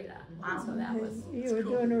on your radar. Wow. So that was You were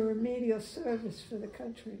doing a remedial service for the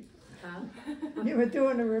country. Huh? You were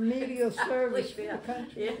doing a remedial service for Yeah. the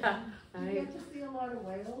country. Yeah. Do you get to see a lot of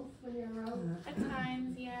whales when you're out? At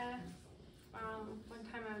times, yeah. One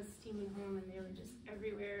time I was steaming home and they were just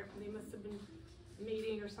everywhere. They must have been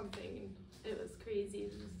mating or something, and it was crazy.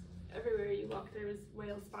 It was everywhere you walked there was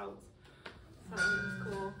whale spouts. So it was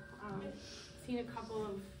cool. Seen a couple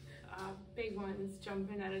of big ones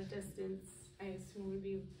jumping at a distance. I assume would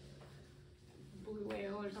be blue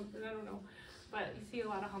whale or something. I don't know. But you see a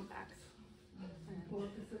lot of humpbacks.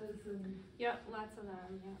 Porpoises and... Yep, lots of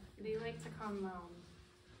them, yeah. They like to come,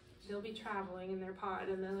 they'll be traveling in their pod,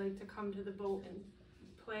 and they like to come to the boat and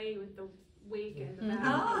play with the wake and the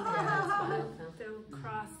back. They'll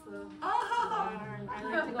cross the water, and I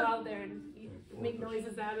like to go out there and make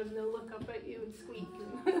noises at them, and they'll look up at you and squeak.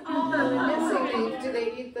 Do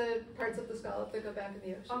they eat the parts of the scallop that go back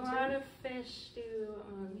in the ocean? A lot of fish do,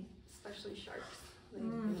 especially sharks.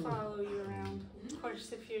 They follow you around. Of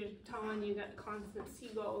course, if you're towing, you got constant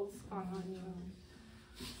seagulls following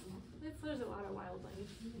you. There's a lot of wildlife,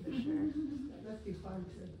 for sure. That must be fun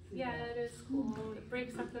to see. Yeah, it is cool. It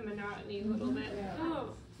breaks up the monotony a little bit. Yeah.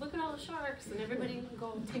 Oh, look at all the sharks, and everybody can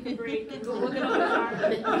go take a break and go look at all the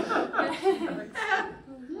sharks.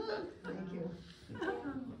 Thank you.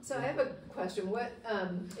 So I have a question. What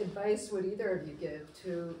advice would either of you give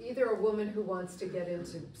to either a woman who wants to get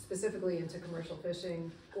specifically into commercial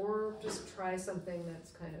fishing, or just try something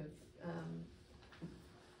that's kind of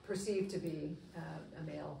perceived to be a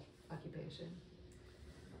male occupation?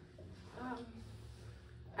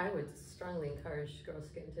 I would strongly encourage girls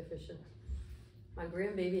to get into fishing. My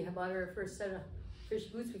grandbaby had bought her first set of fish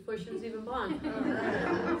boots before she was even born.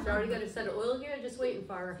 She's already got a set of oil gear just waiting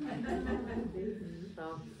for her.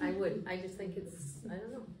 So I just think it's, I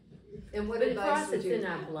don't know. And what but advice for us, would it's you? in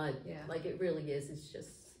our blood. Yeah. Like it really is. It's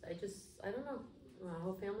just, I don't know. My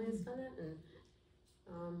whole family has done it, and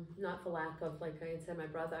not for lack of, like I had said, my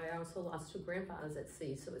brother, I also lost 2 grandfathers at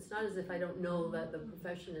sea. So it's not as if I don't know that the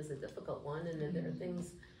profession is a difficult one, and that there are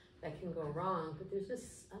things that can go wrong. But there's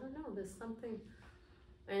just, I don't know, there's something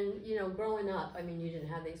And, you know, growing up, I mean, you didn't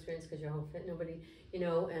have the experience because you're home fit, nobody, you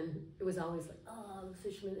know, and it was always like, oh, the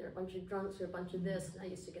fishermen, they're a bunch of drunks or a bunch of this. And I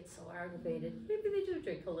used to get so aggravated. Maybe they do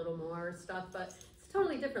drink a little more stuff, but it's a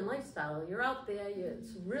totally different lifestyle. You're out there,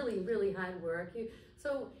 it's really, really hard work.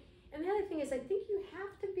 And the other thing is, I think you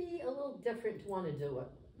have to be a little different to want to do it.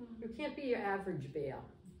 You can't be your average bear,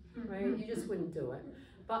 right? You just wouldn't do it.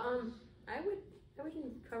 But I would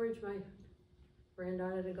encourage my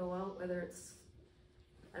granddaughter to go out, whether it's,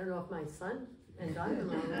 I don't know if my son and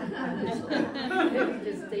daughter-in-law would maybe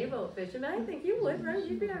just stay boat fishing, but I think you would, right?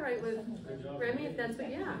 You'd be all right with Remy if that's what,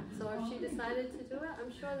 yeah. So if she decided to do it, I'm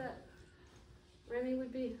sure that Remy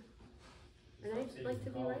would be, and I'd like to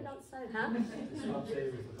be right outside, huh? Stop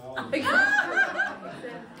saving for college.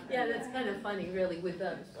 Yeah, that's kind of funny, really, with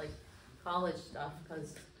the like college stuff,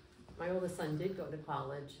 because my oldest son did go to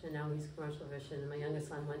college, and now he's commercial fishing, and my youngest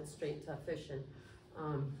son went straight to fishing,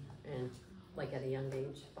 and like at a young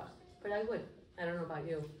age. But I would. I don't know about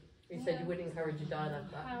you. You said you would encourage your daughter.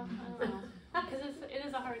 But. I don't know. Because it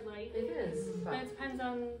is a hard life. It is. But it depends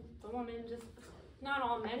on the woman. Just not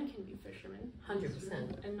all men can be fishermen.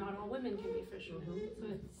 100%. And not all women can be fishermen. So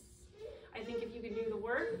I think if you can do the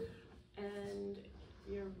work and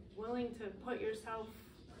you're willing to put yourself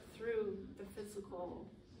through the physical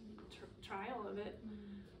trial of it,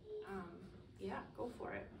 yeah, go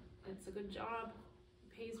for it. It's a good job.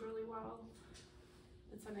 It pays really well.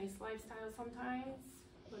 It's a nice lifestyle sometimes,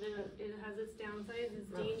 but it has its downsides.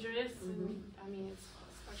 It's dangerous, and I mean, it's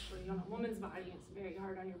especially on a woman's body. It's very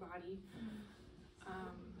hard on your body.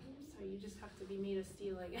 So you just have to be made of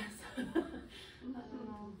steel, I guess. I don't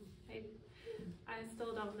know. I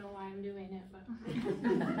still don't know why I'm doing it, but.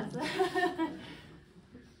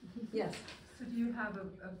 Yes. So do you have a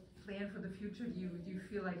plan for the future? Do you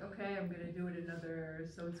feel like, okay, I'm going to do it another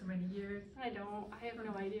so many years? I don't. I have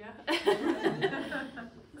no idea.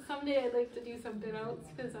 Someday I'd like to do something else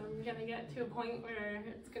because I'm going to get to a point where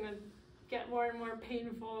it's going to get more and more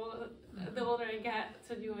painful the older I get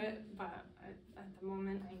to do it. But at the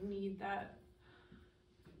moment, I need that.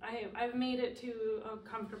 I've made it to a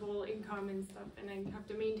comfortable income and stuff, and I have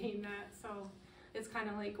to maintain that. So it's kind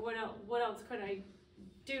of like, what else could I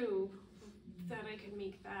do that I could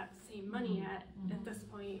make that same money at this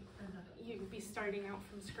point? You'd be starting out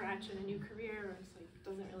from scratch in a new career. It's like,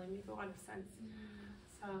 doesn't really make a lot of sense.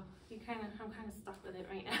 So I'm kind of stuck with it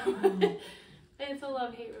right now. It's a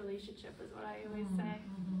love-hate relationship is what I always say.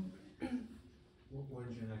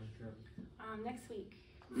 When's your next trip? Next week.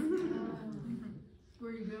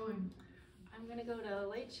 Where are you going? I'm gonna go to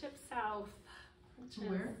Lightship South.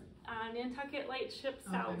 Where? Nantucket Lightship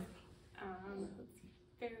South. It's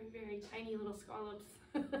very, very tiny little scallops.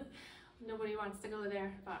 Nobody wants to go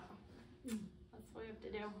there, but that's what we have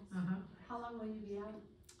to do. How long will you be out?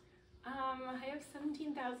 I have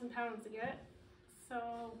 17,000 pounds to get,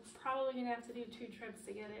 so probably gonna have to do 2 trips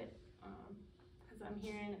to get it, because I'm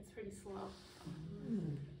hearing it's pretty slow.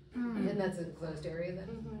 And that's a closed area then?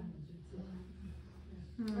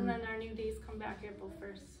 And then our new days come back April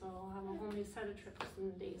 1st, so I'll have a whole new set of trips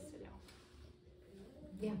and days to do.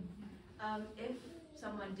 Yeah. If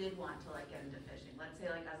someone did want to like get into fishing, let's say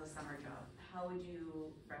like as a summer job, how would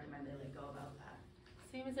you recommend they like go about that?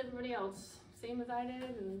 Same as everybody else, same as I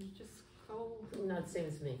did, and just go. Not the same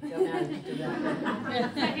as me. Don't have to do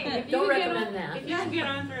that. Hey, Don't recommend that. If you can get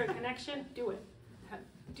on through a connection, do it.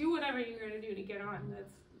 Do whatever you're going to do to get on.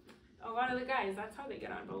 That's a lot of the guys. That's how they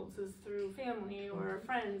get on boats is through family or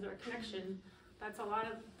friends or connection. That's a lot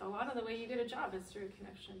of the way you get a job is through a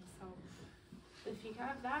connection. So if you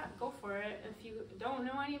have that, go for it. If you don't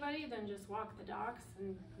know anybody, then just walk the docks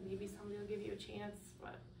and maybe somebody will give you a chance.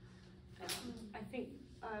 But I think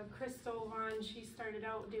Crystal Vaughn, she started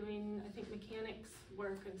out doing, I think, mechanics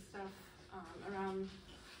work and stuff around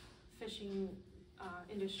fishing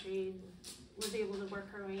industry, was able to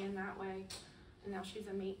work her way in that way, and now she's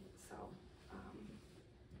a mate. So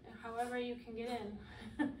however you can get in.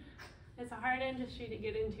 It's a hard industry to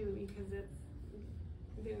get into because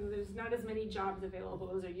there's not as many jobs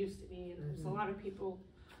available as there used to be, and there's a lot of people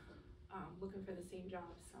looking for the same job.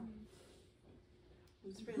 So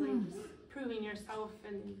it's really just proving yourself,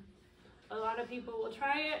 and a lot of people will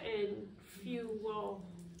try it, and few will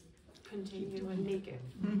continue and make it.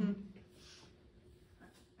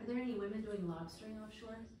 Are there any women doing lobstering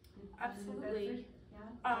offshore? Absolutely.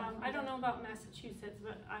 Yeah. I don't know about Massachusetts,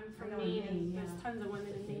 but I'm from Maine, and there's tons of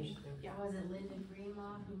women in Maine. Yeah. Was it Linda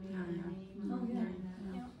Greenlaw who made her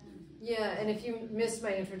name? Yeah, and if you missed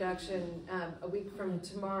my introduction, a week from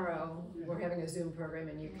tomorrow, we're having a Zoom program,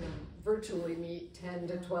 and you can virtually meet 10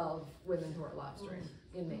 to 12 women who are lobstering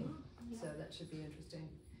in Maine. So that should be interesting.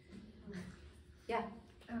 Yeah.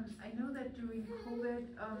 I know that during COVID,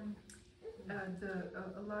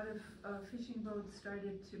 a lot of fishing boats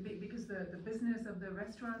started to be, because the business of the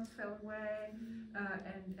restaurants fell away,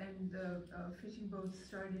 and the fishing boats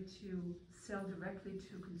started to sell directly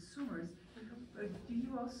to consumers.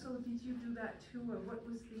 Did you do that too, or what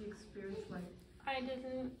was the experience like? I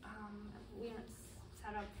didn't, we weren't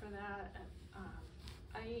set up for that.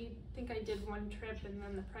 I think I did one trip and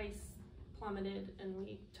then the price plummeted and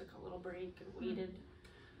we took a little break and waited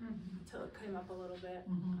till it came up a little bit,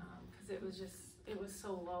 because it was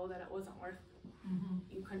so low that it wasn't worth,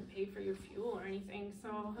 you couldn't pay for your fuel or anything,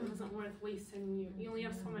 so it wasn't worth wasting. You only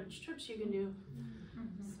have so much trips you can do.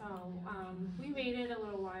 So we waited a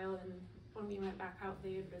little while, and when we went back out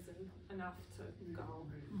they had risen enough to go.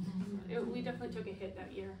 We definitely took a hit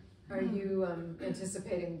that year. Are you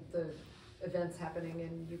anticipating the events happening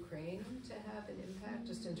in Ukraine to have an impact,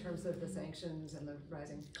 just in terms of the sanctions and the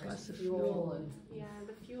rising price of fuel? And yeah,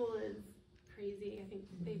 the fuel is crazy. I think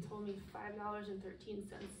they told me $5.13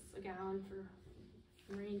 a gallon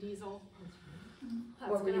for marine diesel.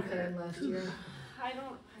 That's what were you paying last year? I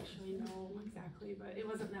don't actually know exactly, but it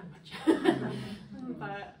wasn't that much.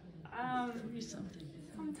 But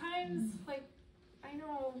sometimes, like, I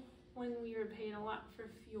know when we were paying a lot for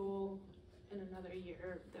fuel in another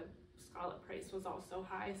year, the scallop price was also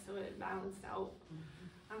high, so it balanced out.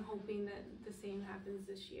 I'm hoping that the same happens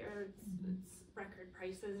this year. It's record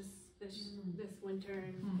prices this winter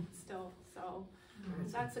and still, so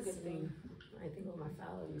that's a good thing. I think what my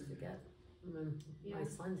father used to get, my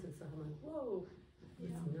sons and stuff, I'm like, whoa,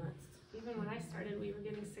 it's nuts. Even when I started, we were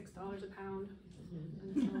getting $6 a pound,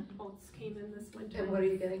 and so boats came in this winter. And what are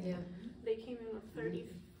you getting? Yeah, they came in with $34,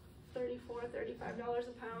 $35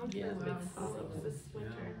 a pound for big scallops this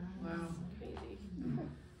winter. Wow, it's crazy.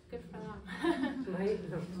 Good for them. Right?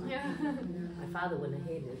 Yeah. My father wouldn't have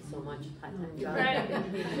hated it so much. Part-time job. Right.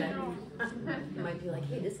 He might be like,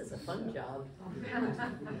 hey, this is a fun job. Yeah.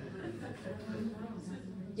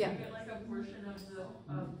 Do you get like a portion of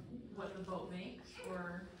what the boat makes,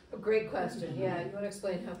 or? A great question. Yeah, you want to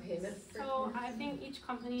explain how payment? So I think each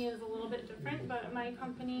company is a little bit different, but my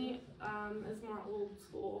company is more old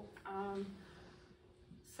school.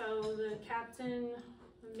 So the captain,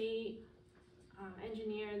 the mate,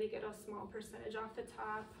 engineer, they get a small percentage off the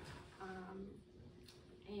top,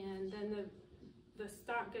 and then the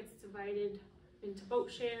stock gets divided into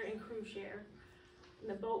boat share and crew share. And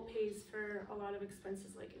the boat pays for a lot of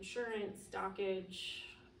expenses like insurance, dockage,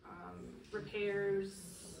 repairs,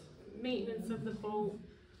 maintenance of the boat,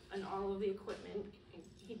 and all of the equipment.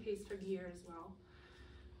 He pays for gear as well.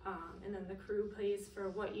 And then the crew pays for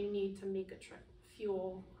what you need to make a trip: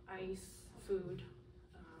 fuel, ice, food,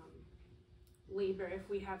 labor. If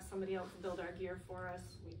we have somebody else build our gear for us,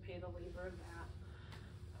 we pay the labor of that.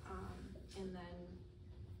 And then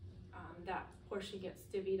that portion gets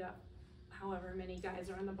divvied up however many guys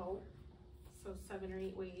are on the boat, so 7 or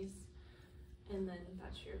 8 ways, and then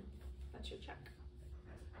that's your check.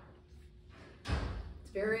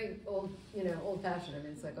 It's very old, old-fashioned. I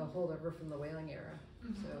mean, it's like a holdover from the whaling era.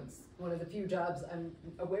 So it's one of the few jobs I'm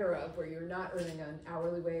aware of where you're not earning an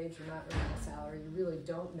hourly wage, you're not earning a salary, you really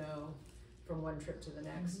don't know from one trip to the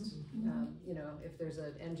next. If there's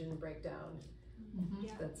an engine breakdown,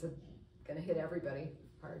 that's going to hit everybody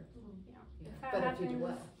hard. But if you do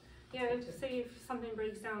well. Yeah, say if something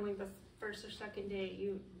breaks down like the first or second day,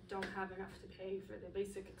 you don't have enough to pay for the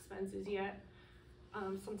basic expenses yet.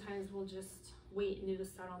 Sometimes we'll just wait and do the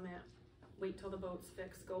settlement, wait till the boat's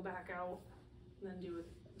fixed, go back out, and then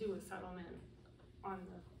do a settlement on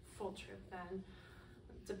the full trip then.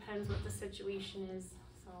 It depends what the situation is.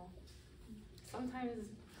 So sometimes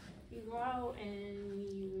you go out and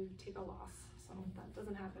you take a loss. So that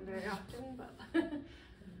doesn't happen very often, but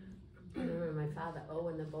I remember my father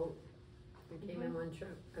owning the boat. We came in one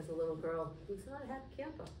trip as a little girl. He was not a happy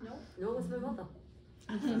camper. No. No, it was my mother.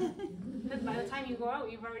 Then by the time you go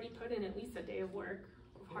out, you've already put in at least a day of work,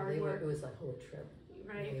 of hard work. It was like a whole trip.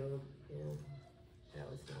 Right. That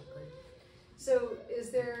was not good. So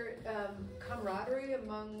is there camaraderie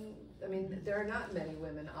among, there are not many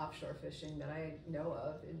women offshore fishing that I know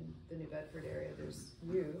of in the New Bedford area. There's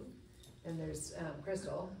you, and there's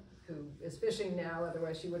Crystal, who is fishing now,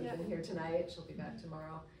 otherwise she wouldn't have been here tonight. She'll be back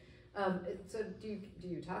tomorrow. So do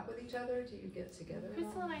you talk with each other? Do you get together?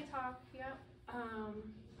 Crystal and I talk, yep.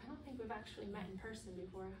 I don't think we've actually met in person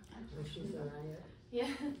before. She's all right. Yeah.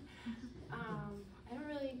 I don't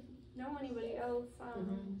really know anybody else,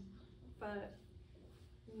 but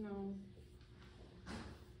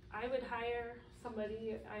I would hire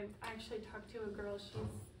somebody. I actually talked to a girl, she's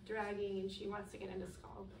dragging and she wants to get into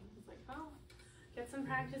scalloping. I was like, oh, get some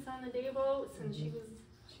practice on the day boats, and she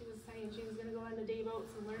she was saying she was gonna go on the day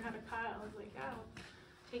boats and learn how to cut. I was like, yeah, I'll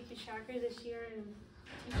take you shaker this year and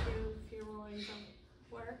teach you if you're willing to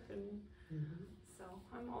work. And so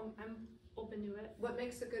I'm open to it. What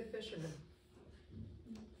makes a good fisherman?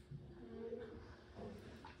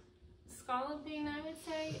 Scalloping, I would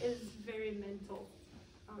say, is very mental.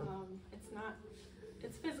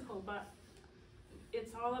 It's physical, but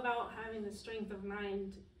it's all about having the strength of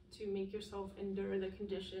mind to make yourself endure the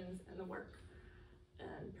conditions and the work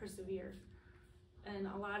and persevere. And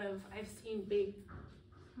I've seen big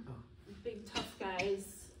tough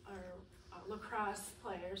guys or lacrosse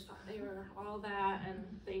players, thought they were all that, and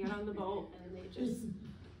they got on the boat and they just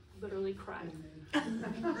literally cried.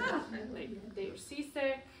 Like, they were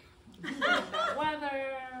seasick, bad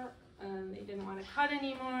weather, and they didn't want to cut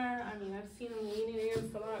anymore. I mean, I've seen them leaning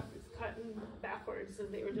against the rock, just cutting backwards,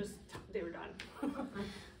 and they were done.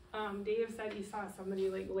 Dave said he saw somebody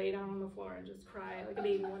like lay down on the floor and just cry like a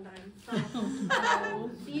baby one time. So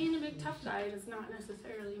being a big tough guy does not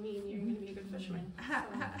necessarily mean you're going to be a good fisherman.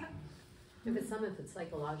 If it's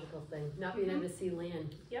psychological thing, not being able to see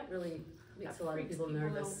land really makes a lot of people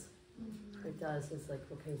nervous. It does. It's like,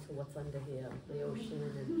 okay, so what's under here? The ocean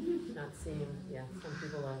and not seeing. Yeah,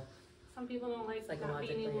 some people don't like not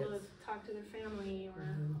being able to talk to their family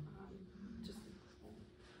or just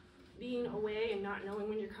being away and not knowing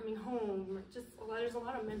when you're coming home. There's a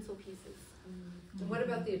lot of mental pieces. And what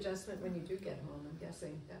about the adjustment when you do get home? I'm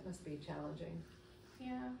guessing that must be challenging.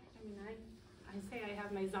 Yeah, I mean, I say I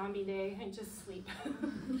have my zombie day and just sleep.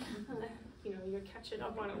 You're catching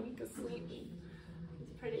up on a week of sleep.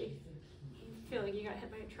 It's pretty. You feel like you got hit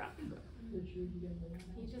by a truck. You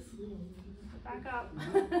just back up.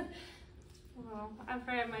 Well,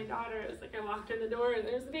 after my daughter, it was like I walked in the door and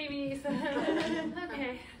there's the baby. So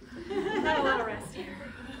okay, not a lot of rest here.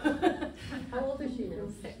 How old is she now?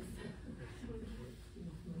 6.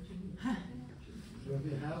 So if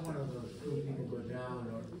you have one of those crew people go down,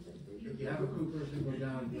 or if you have a crew person go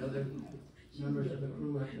down, the other members of the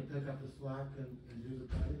crew have to pick up the slack and do the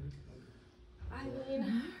cutting?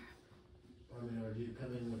 Or do you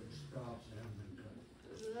come in with straps and have them cut?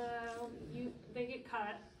 They get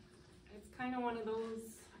cut. It's kind of one of those,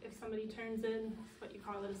 if somebody turns in, it's what you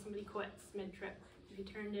call it if somebody quits mid-trip. If you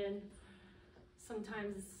turned in,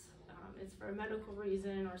 sometimes it's for a medical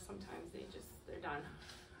reason, or sometimes they're done.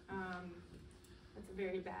 It's a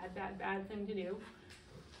very bad thing to do.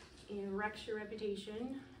 It wrecks your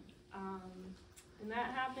reputation. And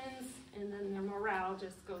that happens, and then their morale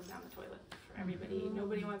just goes down the toilet for everybody.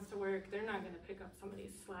 Nobody wants to work. They're not going to pick up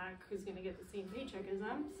somebody's slack who's going to get the same paycheck as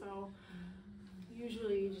them. So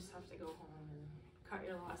usually you just have to go home and cut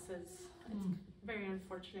your losses. It's very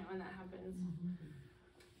unfortunate when that happens.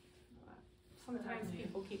 But sometimes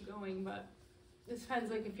people keep going, but it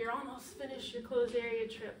depends. Like if you're almost finished your closed area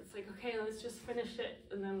trip, it's like, okay, let's just finish it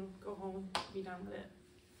and then go home, be done with it.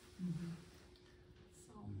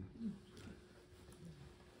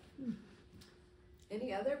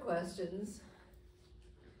 Any other questions?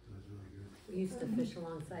 We used to fish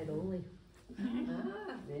alongside Ole.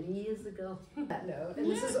 Many years ago. No, and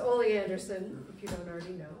this is Ole Anderson, if you don't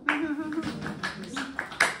already know. He's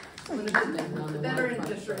one of the veteran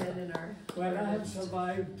fishermen in our... Well, I have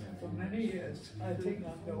survived for many years. I think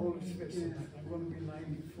I'm the oldest fisherman. I'm going to be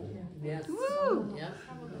 94. Yes. Woo! Yeah.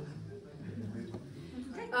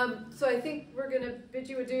 So I think we're going to bid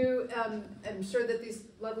you adieu. I'm sure that these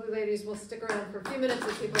lovely ladies will stick around for a few minutes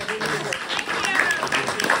if people are really good.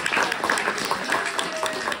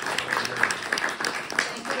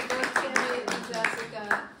 Thank you to both Tammie and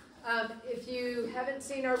Jessica. If you haven't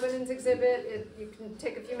seen our women's exhibit, you can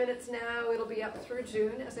take a few minutes now. It'll be up through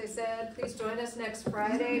June, as I said. Please join us next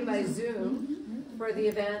Friday by Zoom for the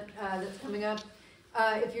event that's coming up.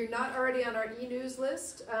 If you're not already on our e-news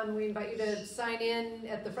list, we invite you to sign in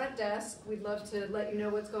at the front desk. We'd love to let you know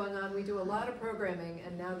what's going on. We do a lot of programming,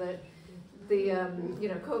 and now that the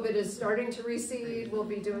COVID is starting to recede, we'll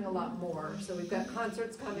be doing a lot more. So we've got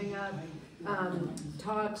concerts coming up,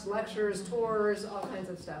 talks, lectures, tours, all kinds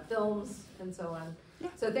of stuff, films, and so on.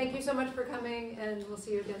 So thank you so much for coming, and we'll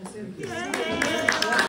see you again soon.